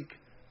mazik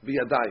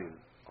biyadayim.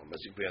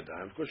 Mazik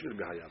biyadayim. Of course you're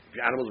going to be hayav. If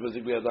your animal is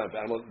mazik biyadayim, if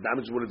your animal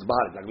damages with its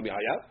body, it's not going to be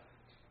hayav.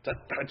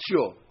 That's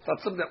sure. It's not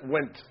something that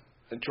went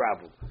and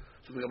traveled.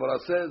 So the Gemara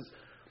says,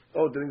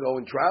 oh, it didn't go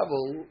and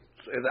travel.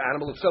 So if the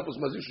animal itself was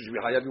mazik, it should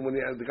be hayav when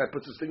the guy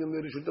puts his thing in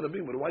there, he should have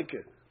been. What do I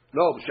care?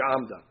 No,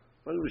 b'sha'amda.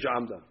 What is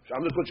b'sha'amda?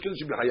 B'sha'amda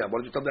should be hayav.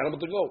 Why don't you tell the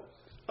animal to go?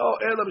 Oh,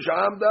 ela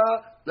b'sha'amda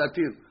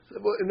latir. So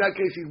in that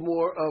case, he's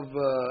more of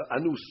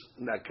anus.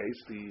 In that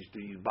case,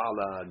 the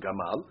bala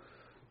gamal.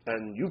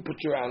 And you put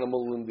your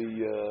animal in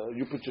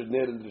you put your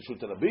net into the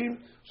Shut Rabim,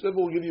 so then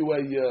we'll give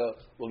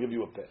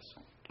you a pass.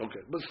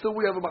 Okay, but still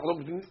we have a machlok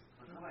between.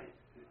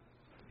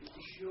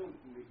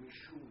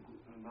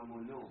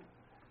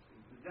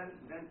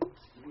 Then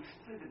we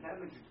should say the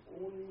damage is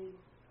only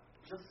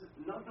just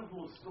not the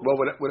whole story.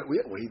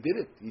 Well, he did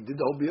it. He did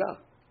the whole birah.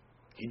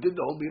 He did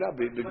the whole birah.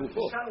 But the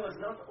shah was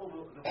not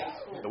over the whole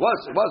story. It was.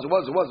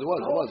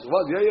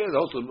 Yeah.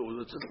 Also,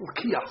 it's a little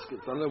kiosk.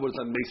 It's not what it's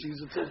on Macy's.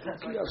 It's a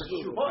kiosk.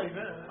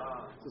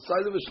 The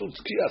size of a shul, it's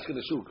a kiosk in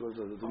the shul.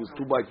 It was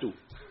 2 by 2.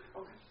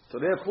 Okay. So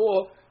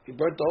therefore, he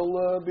burnt the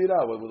whole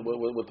birah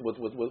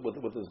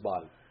with his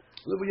body.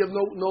 So we have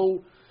no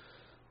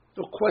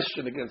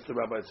question against the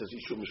rabbi that says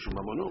Ishu Mishum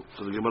Mamono.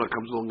 So the Gemara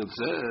comes along and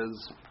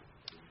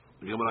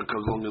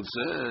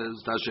says,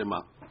 Tashema.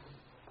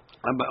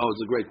 Oh,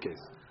 it's a great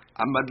case.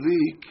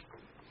 Amadlik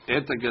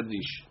et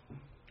agadish.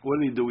 What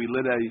did he do? He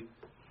lit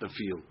a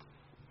field.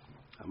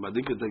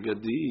 Amadlik et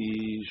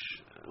agadish.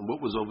 And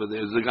what was over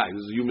there? There's a guy.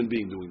 There's a human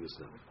being doing this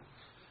now.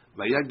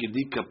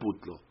 Vayagidi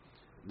kaputlo.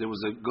 There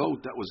was a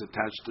goat that was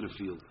attached to the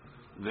field.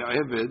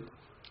 Ve'eved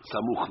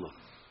samuchlo.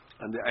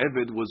 And the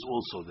eved was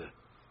also there.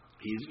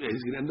 He's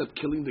going to end up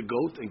killing the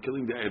goat and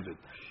killing the eved.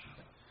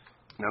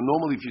 Now,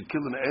 normally, if you'd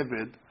kill an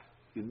eved,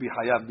 you'd be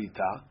hayav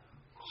bita.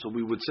 So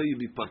we would say you'd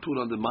be patur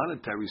on the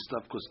monetary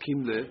stuff because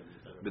kimle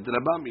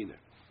b'drabamine.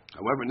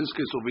 However, in this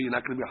case over here, you're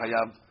not going to be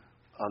hayav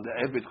on the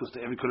eved because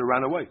the eved could have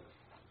ran away.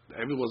 The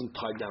eved wasn't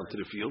tied down to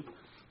the field.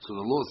 So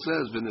the law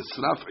says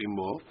v'nisraf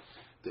imo,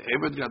 the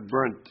eved got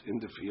burnt in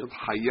the field.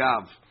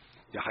 Hayav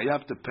You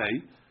have to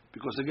pay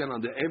because again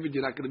on the Eved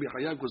you're not going to be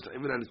Hayav because the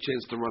Eved had a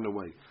chance to run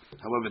away.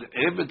 However, the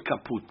Eved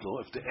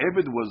kaputlo, if the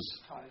Eved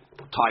was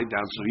tied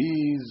down, so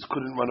he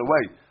couldn't run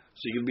away,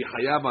 so you're going to be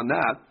Hayav on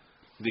that.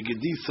 The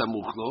Gedi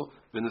samuchlo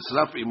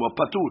v'nesraf imo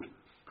patur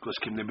because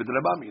kimne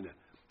b'drabamina.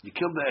 You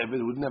killed the Eved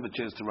who didn't have a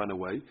chance to run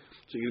away,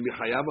 so you're going to be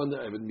Hayav on the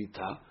Eved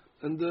mita,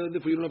 and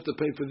therefore you don't have to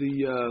pay for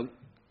the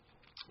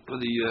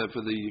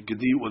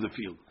Gedi or the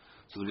field.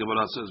 So the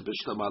Gemara says,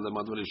 "B'shtama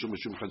lemadvar ishum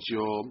mishum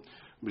chatzio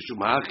mishum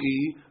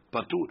hachi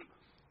patur."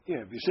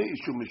 Yeah, if you say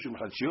ishum mishum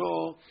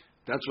chatzio,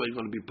 that's why you're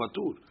going to be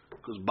patur.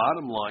 Because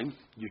bottom line,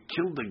 you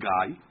killed the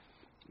guy.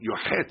 Your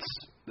hetz,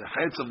 the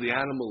hetz of the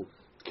animal,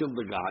 killed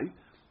the guy.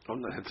 Oh,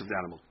 not hetz of the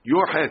animal.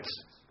 Your hetz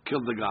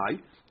killed the guy,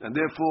 and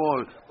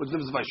therefore, what's the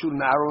difference if I shoot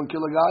an arrow and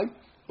kill a guy,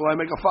 or I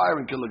make a fire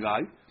and kill a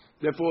guy?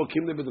 Therefore,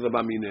 kimne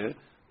b'drabamine,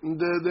 and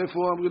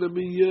therefore I'm going to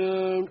be,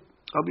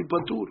 I'll be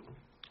patur.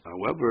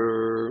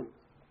 However.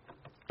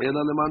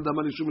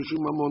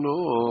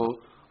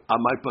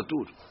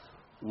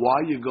 Why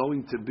are you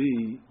going to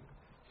be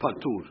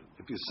patur?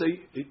 If you say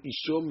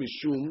isho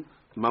mishum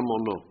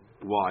mamono,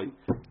 why?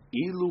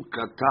 Ilu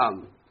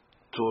katal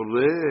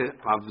tore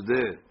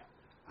avde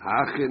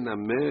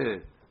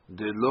hachename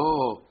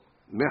delo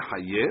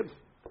mehayev,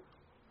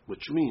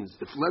 which means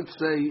if let's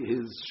say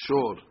his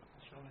shor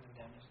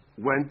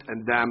went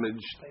and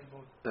damaged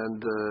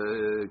and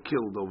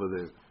killed over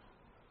there,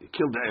 he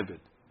killed the Eved.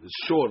 The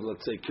shor,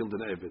 let's say, killed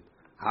an Eved.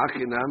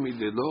 Hachinami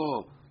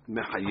delo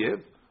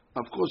mehayev.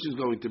 Of course, he's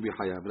going to be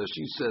hayav.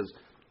 Rashi says,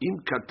 "Im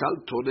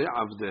katal tore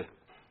avde."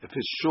 If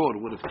his shor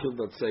would have killed,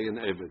 let's say, an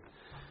eved.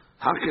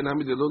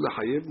 Hachinami delo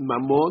lehayev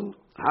mamon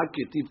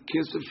haketiv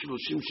kesef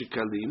shloshim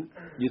shekalim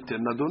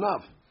yiten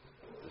nadonav.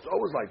 It's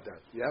always like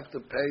that. You have to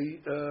pay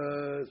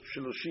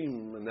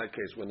shloshim in that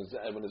case when his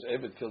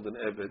eved killed an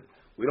eved.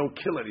 We don't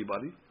kill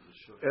anybody.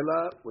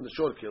 Ella when the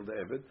shor killed the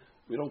eved,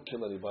 we don't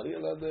kill anybody.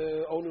 Ella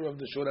the owner of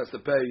the shor has to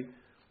pay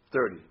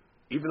 30.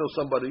 Even though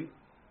somebody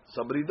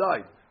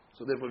died.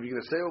 So therefore, if you're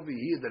going to say over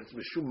here that it's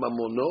mishum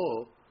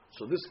mamono,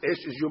 so this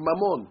esh is your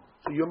mamon.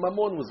 So your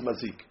mamon was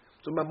mazik.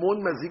 So mamon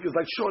mazik is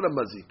like shora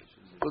mazik.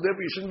 So therefore,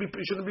 you shouldn't be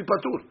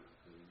patur.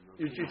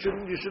 You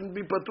shouldn't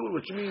be patur,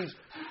 which means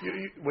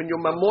when your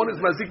mamon is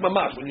mazik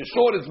mamash, when your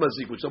shor is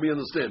mazik, which we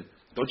understand,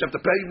 don't you have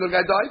to pay even though the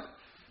guy died?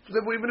 So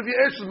therefore, even if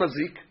your esh is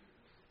mazik,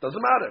 doesn't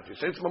matter. If you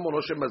say it's mamon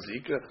oshe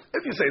mazik,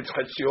 if you say it's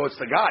chatzio, it's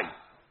the guy.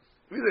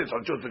 If you say it's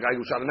chatzio, it's the guy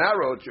who shot an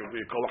arrow, it's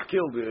kolach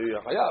killed,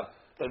 hayav.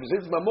 If you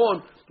say it's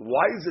mamon,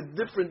 why is it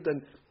different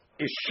than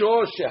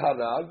ishor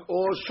sheharag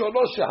or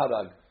shoro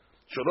sheharag?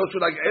 Shoro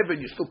sheharag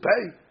eved, you still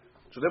pay.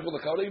 So therefore, the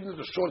Kavod, even if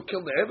the shor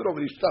killed the eved over,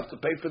 you still have to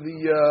pay for the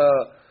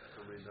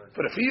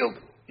field,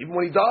 even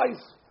when he dies.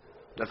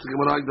 That's the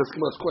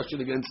Gemara's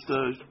question against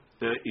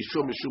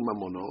ishor mishum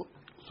mamono.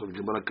 So the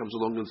Gemara comes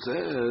along and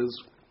says,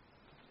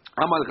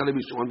 "Amar Kalev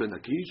Yishon ben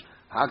Akish,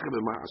 Haka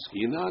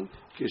b'ma'askinan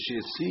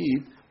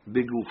keshesid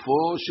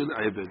begufo shel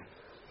eved."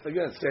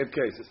 Again, same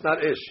case. It's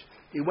not ish.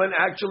 He went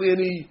actually and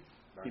he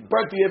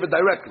burnt the Eved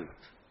directly.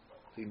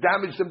 He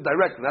damaged him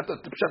directly, not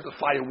the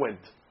fire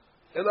went.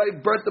 And he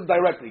burnt them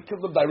directly, he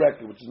killed them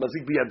directly, which is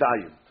mazik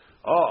biyadayim.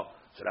 Oh,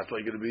 so that's why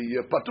you're going to be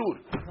patur.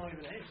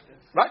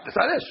 Right, that's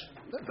not ish.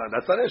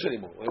 That's not ish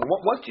anymore.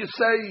 Once you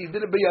say he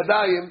did it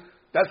biyadayim,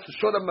 that's the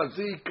short of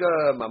mazik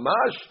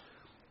mamash,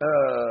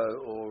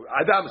 or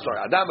Adam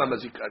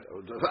mazik,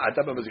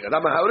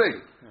 Adam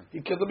haoreg. He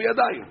killed them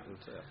biyadayim.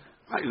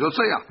 Right, don't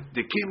say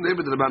the kim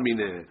never the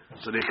mamine.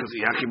 So they can say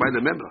yachi by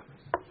the member.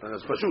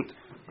 That's pashut.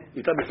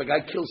 You tell me if a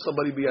guy kills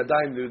somebody by a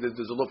dime, there's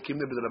a lot of kim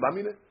never the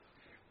mamine.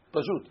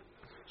 Pashut.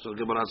 So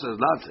the Gemara says,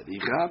 "That's it.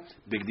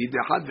 Bigdi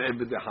dehad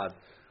ve'eved dehad."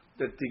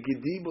 That the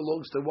gedi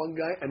belongs to one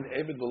guy and the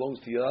eved belongs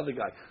to the other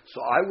guy.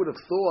 So I would have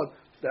thought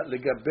that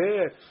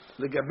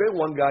legabe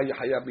one guy you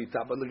hayab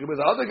mita, but legabe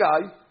the other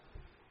guy,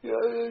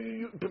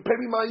 you pay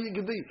me my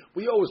gedi.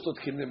 We always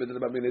thought kim never the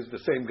mamine is the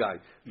same guy.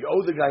 You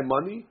owe the guy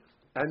money.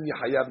 And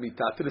Yahayav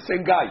Mita to the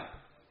same guy.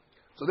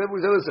 So then we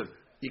say, listen,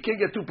 you can't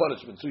get two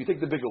punishments, so you take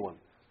the bigger one.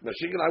 Now,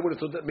 Shik and I would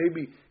have thought that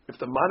maybe if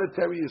the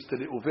monetary is to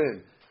the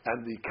Uven and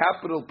the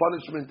capital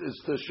punishment is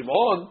to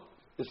Shimon,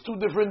 it's two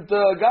different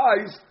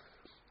guys.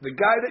 The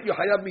guy that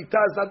Yahayav Mita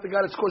is not the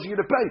guy that's causing you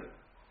to pay.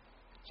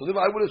 So then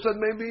I would have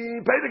said maybe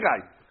pay the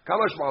guy.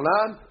 Kamma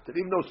Shmalan, that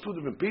even though it's two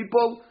different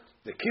people,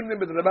 the Kimnim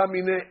and the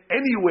Rabamine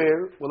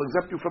anywhere will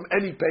exempt you from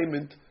any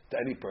payment to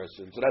any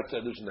person. So that's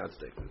the solution to that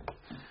statement.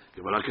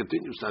 Gemara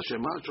continues. What the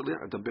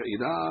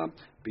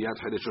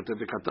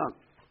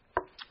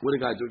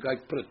guy do? The guy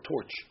put a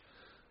torch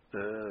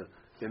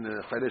in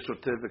the Chayre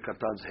Shotev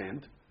Katan's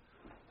hand,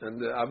 and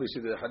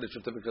obviously the Chayre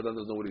Shotev Katan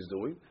doesn't know what he's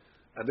doing,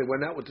 and they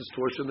went out with this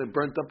torch and they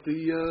burnt up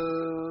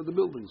the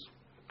buildings.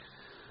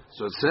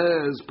 So it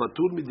says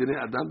Patur midine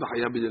Adam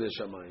v'Chaya midine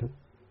Shamayim.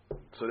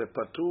 So the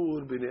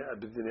Patur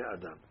b'dine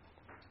Adam.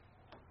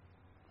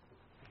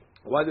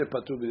 Why the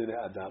Patur b'dine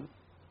Adam?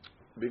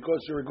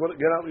 Because you're a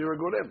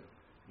golem.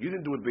 You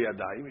didn't do it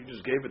biyadayim. You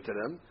just gave it to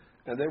them,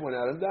 and they went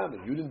out and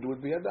damaged. You didn't do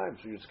it biyadayim,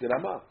 so you just get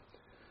amah.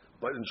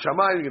 But in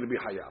Shammai, you're going to be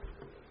hayav.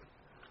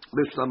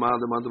 בשלמה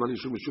למד אבל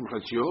אישום משום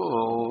חציו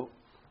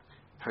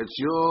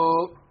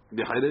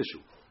בחרשו.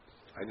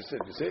 I just said,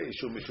 if you say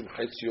אישום משום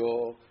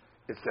חציו,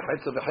 it's the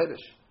חצה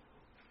וחרש.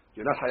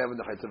 You're not חייב in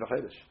the חצה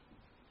וחרש.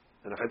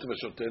 And the חצה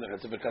ושוטה, and the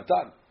חצה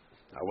וקטן.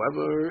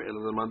 However, אלא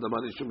למד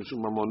אבל אישום משום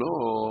ממונו,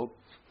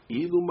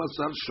 אילו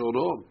מסר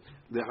שורו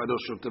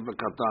לחרש שוטה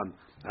וקטן,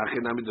 הכי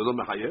נעמיד לא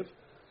מחייב.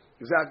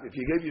 Exactly. If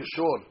you gave your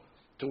shor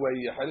to a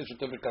חרש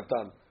שוטה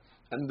וקטן,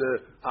 and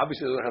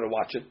obviously they don't know how to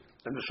watch it,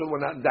 and the shor were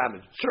not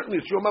damaged. Certainly,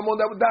 it's your mamon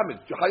that was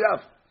damaged. You're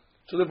hayav.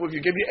 So therefore, if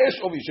you give your esh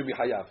over, you should be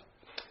hayav.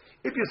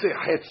 If you say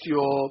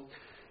hetzio,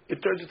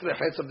 it turns into the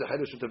hetz of the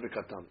chedesh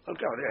utevikatan.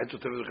 Okay, the hetz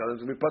utevikatan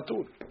is going to be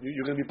patur.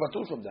 You're going to be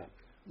patur from that.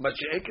 But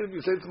if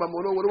you say it's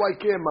mamono, what do I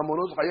care?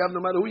 Mamono is hayav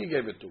no matter who you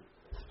gave it to.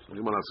 So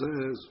the Gemara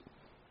says,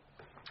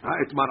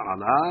 "Ha'etmar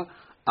ala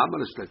amar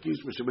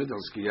eshtakish meshemed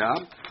hazkiya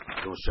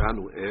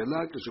roshanu ela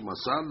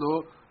k'shemasan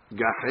lo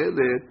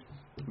gahelet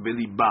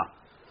beliba."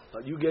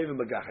 You gave him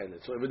a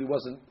gahelet, so it really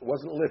wasn't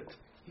lit.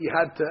 He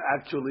had to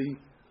actually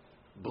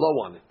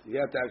blow on it. He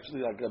had to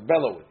actually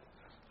bellow it.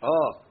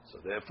 Oh, so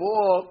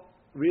therefore,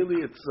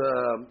 really,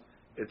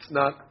 it's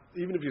not.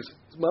 Even if it's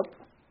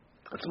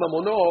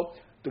mamono,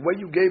 the way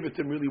you gave it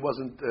to him really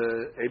wasn't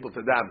able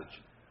to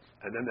damage.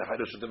 And then the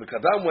Hadosh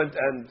Kadam went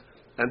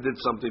and did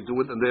something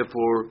to it, and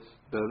therefore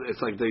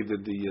it's like they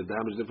did the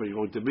damage. Therefore, you're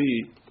going to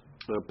be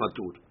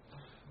patur.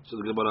 So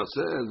the Gemara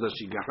says that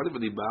she gahelet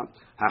v'liba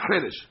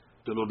hacheresh.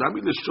 Shor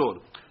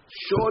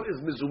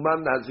is mizuman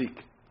nazik.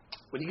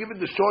 When you give it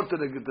the shor to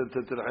the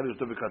Hadosh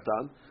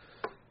Katan,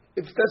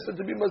 it's destined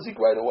to be mazik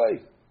right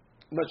away.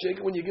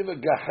 When you give a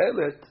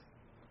gahelet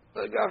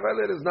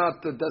is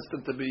not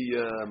destined to be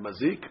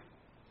mazik.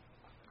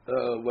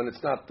 When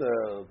it's not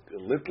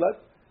lit,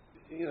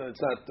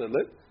 it's not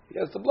lit. He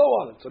has to blow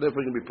on it, so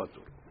therefore you can be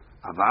patur.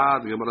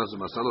 Avad Gemara says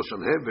masalo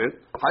shalhevet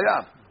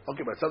hayav.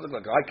 Okay, but it sounds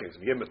like a case.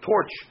 If you give him a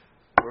torch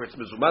where it's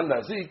mizuman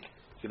nazik,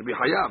 it's going to be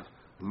hayav.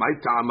 My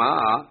tama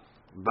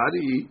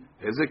bari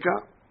hezeka.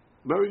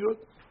 Very good.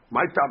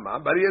 My tama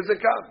bari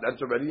hezeka. That's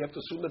already, you have to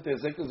assume that the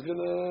hezeka is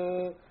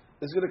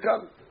gonna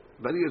come.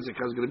 Bari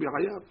hezeka is gonna be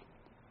hayav.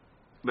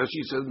 But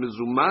she says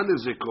mizuman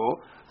hezeko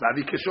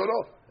bari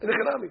keshoro.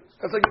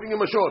 That's like giving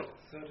him a shor.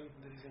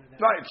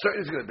 Right,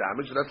 certainly it's gonna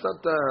damage. That's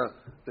not.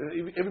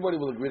 Everybody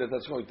will agree that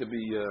that's going to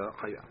be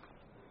hayav.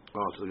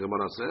 Oh, so the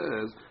Gemara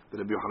says that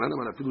Rabbi Yochanan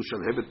manafilu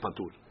shalhevet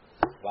patur.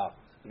 Wow.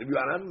 Rabbi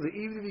Yochanan,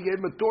 even if you gave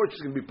him a torch,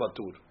 it's going to be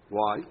patur.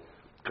 Why?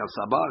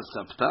 Kasabar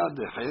safta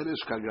de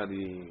cheresh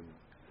kagarim.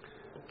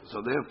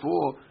 So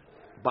therefore,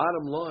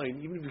 bottom line,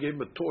 even if you gave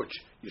him a torch,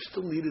 you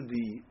still needed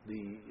the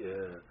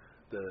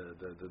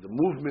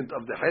movement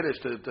of the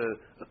cheresh.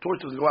 The torch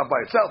doesn't go out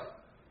by itself.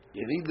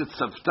 You needed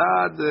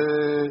safta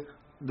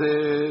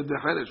de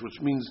cheresh, which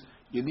means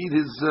you need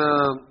his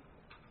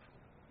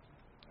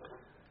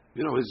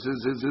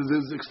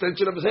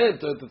extension of his hand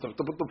to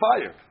put the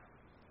fire.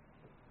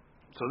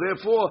 So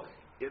therefore,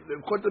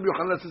 according to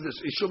Yochanan says this,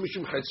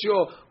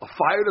 a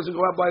fire doesn't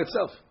go out by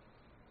itself.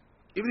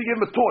 Even if you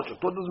give him a torch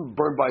doesn't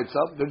burn by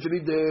itself. Don't you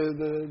need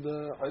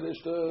the Hadesh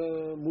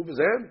to move his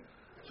hand?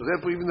 So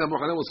therefore, even the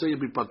Yochanan will say you'll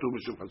be patur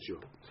mishum chatzio.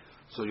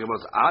 So you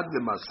must add the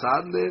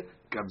masadle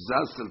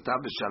kabzaz selta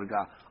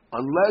b'sharga.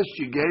 Unless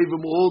you gave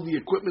him all the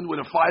equipment where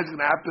the fire is going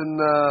to happen,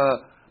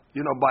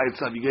 by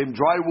itself. You gave him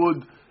dry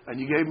wood and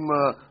you gave him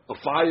a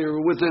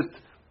fire with it.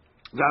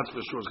 That's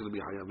for sure is going to be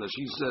hayav. Now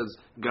she says,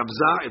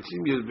 Gabza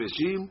etzim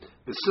yelveshim,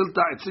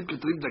 besilta etzim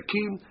ketrim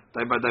dakim,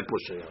 taibadai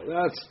poshaya.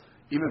 That's,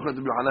 even if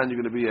you're Yochanan,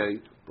 you're going to be a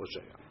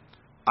poshaya.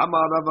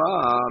 Amar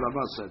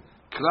Rava said,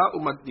 Kra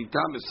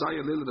umatnita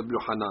mesaya lel Rabbi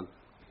Yochanan.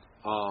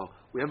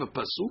 We have a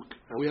pasuk,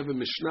 and we have a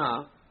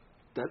mishnah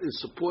that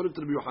is supported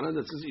to Rabbi Yochanan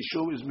that says,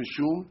 Ishom is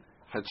mishum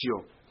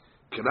hatzio.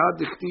 Kra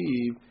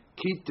dichtiv,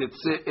 ki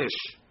tetze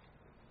esh.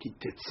 Ki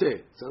tetze,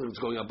 it's not like it's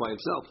going up by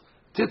itself.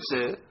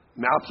 Tetze,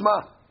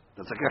 me'atzma.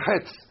 That's like a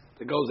chetz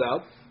that goes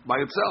out by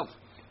itself.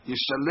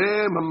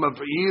 Yishalem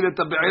hamav'ir et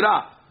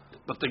ha'be'ira.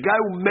 But the guy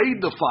who made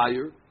the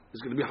fire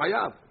is going to be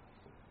hayav.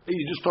 Hey,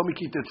 you just told me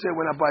ki tetzeh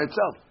went out by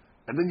itself,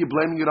 and then you're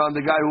blaming it on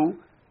the guy who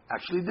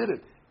actually did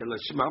it.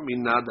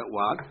 That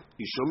what?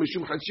 Yishom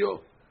mishum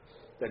chatzio.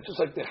 That just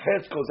like the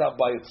chetz goes out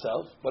by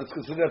itself, but it's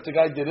considered that the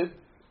guy did it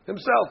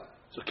himself.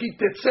 So ki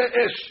tetzeh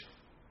ish.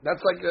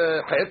 That's like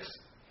a chetz,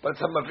 but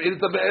it's hamav'ir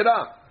et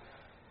ha'be'ira.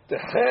 The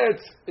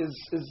chetz is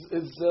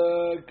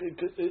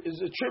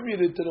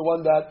attributed to the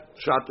one that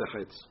shot the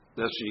chetz.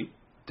 That's she.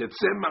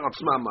 Tetzeh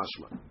ma'atzma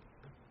mashma.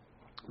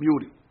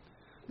 Beauty.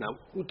 Now,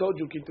 who told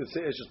you keep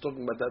tetzeh is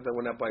talking about that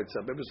went out by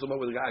itself? Maybe someone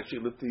was actually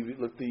lit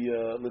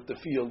the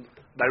field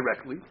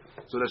directly.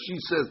 So that she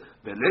says,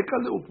 "Veleka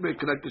leukme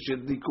k'rak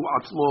shediku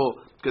atzmo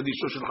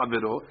kadisho shel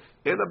havero,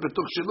 ela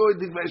betok shelo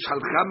edik ve'esh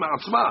halcha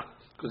ma'atzma."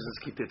 Because it's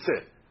ki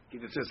tetzeh. Ki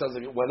tetzeh sounds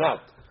like it went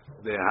out.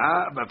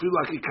 ואפילו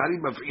הכיכרי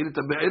מפעיל את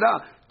הבעירה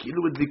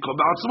כאילו הדליקו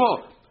בעצמו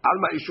על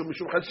מה אישו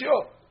משום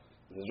חציו.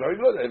 It's very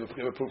good. I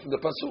have a proof from the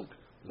pasuk.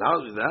 Not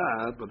only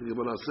that, but the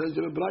Gemara says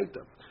in the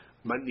Braita,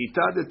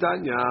 מתניתא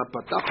דתניא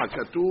פתח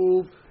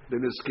הכתוב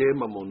לנזקי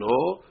ממונו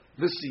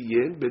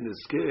v'siyen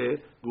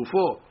b'nizkeh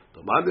gufo.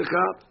 Tomar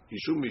lecha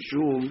yishum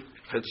mishum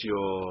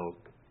chetzio.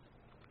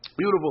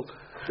 Beautiful.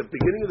 The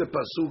beginning of the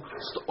pasuk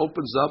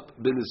opens up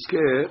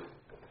b'nizkeh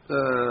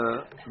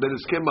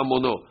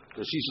mamono.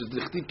 And she says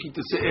d'chtiv ki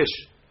tetzeh esh.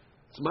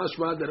 It's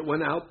mashma that it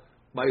went out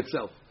by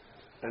itself.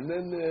 And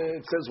then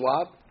it says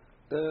what?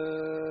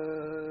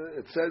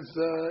 It says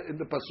in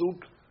the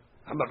pasuk,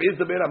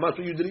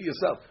 you did it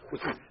yourself.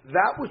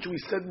 That which we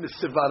said in the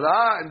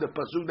Sivara and the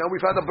pasuk, now we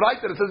found a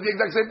bright that it says the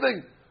exact same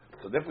thing.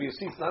 So therefore, you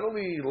see, it's not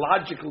only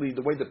logically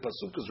the way the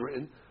pasuk is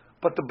written,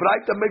 but the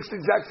bright that makes the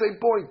exact same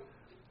point.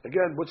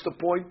 Again, what's the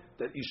point?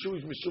 That Yishu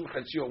is mishum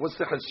chatzio. What's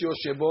the chatzio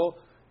shebo?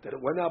 That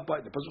it went out by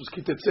the pasuk was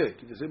kitetzeh.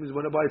 Kitetzeh means it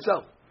went out by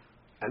itself.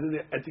 And then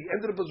at the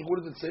end of the pasuk, what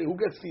does it say? Who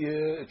gets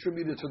the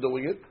attributed to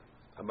doing it?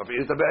 So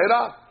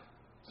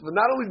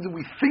not only do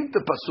we think the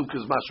pasuk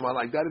is mashma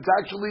like that, it's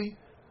actually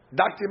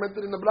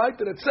documented in the Braita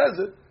that it says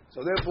it.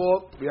 So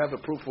therefore, we have a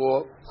proof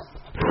for.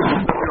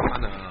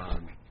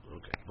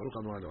 Okay.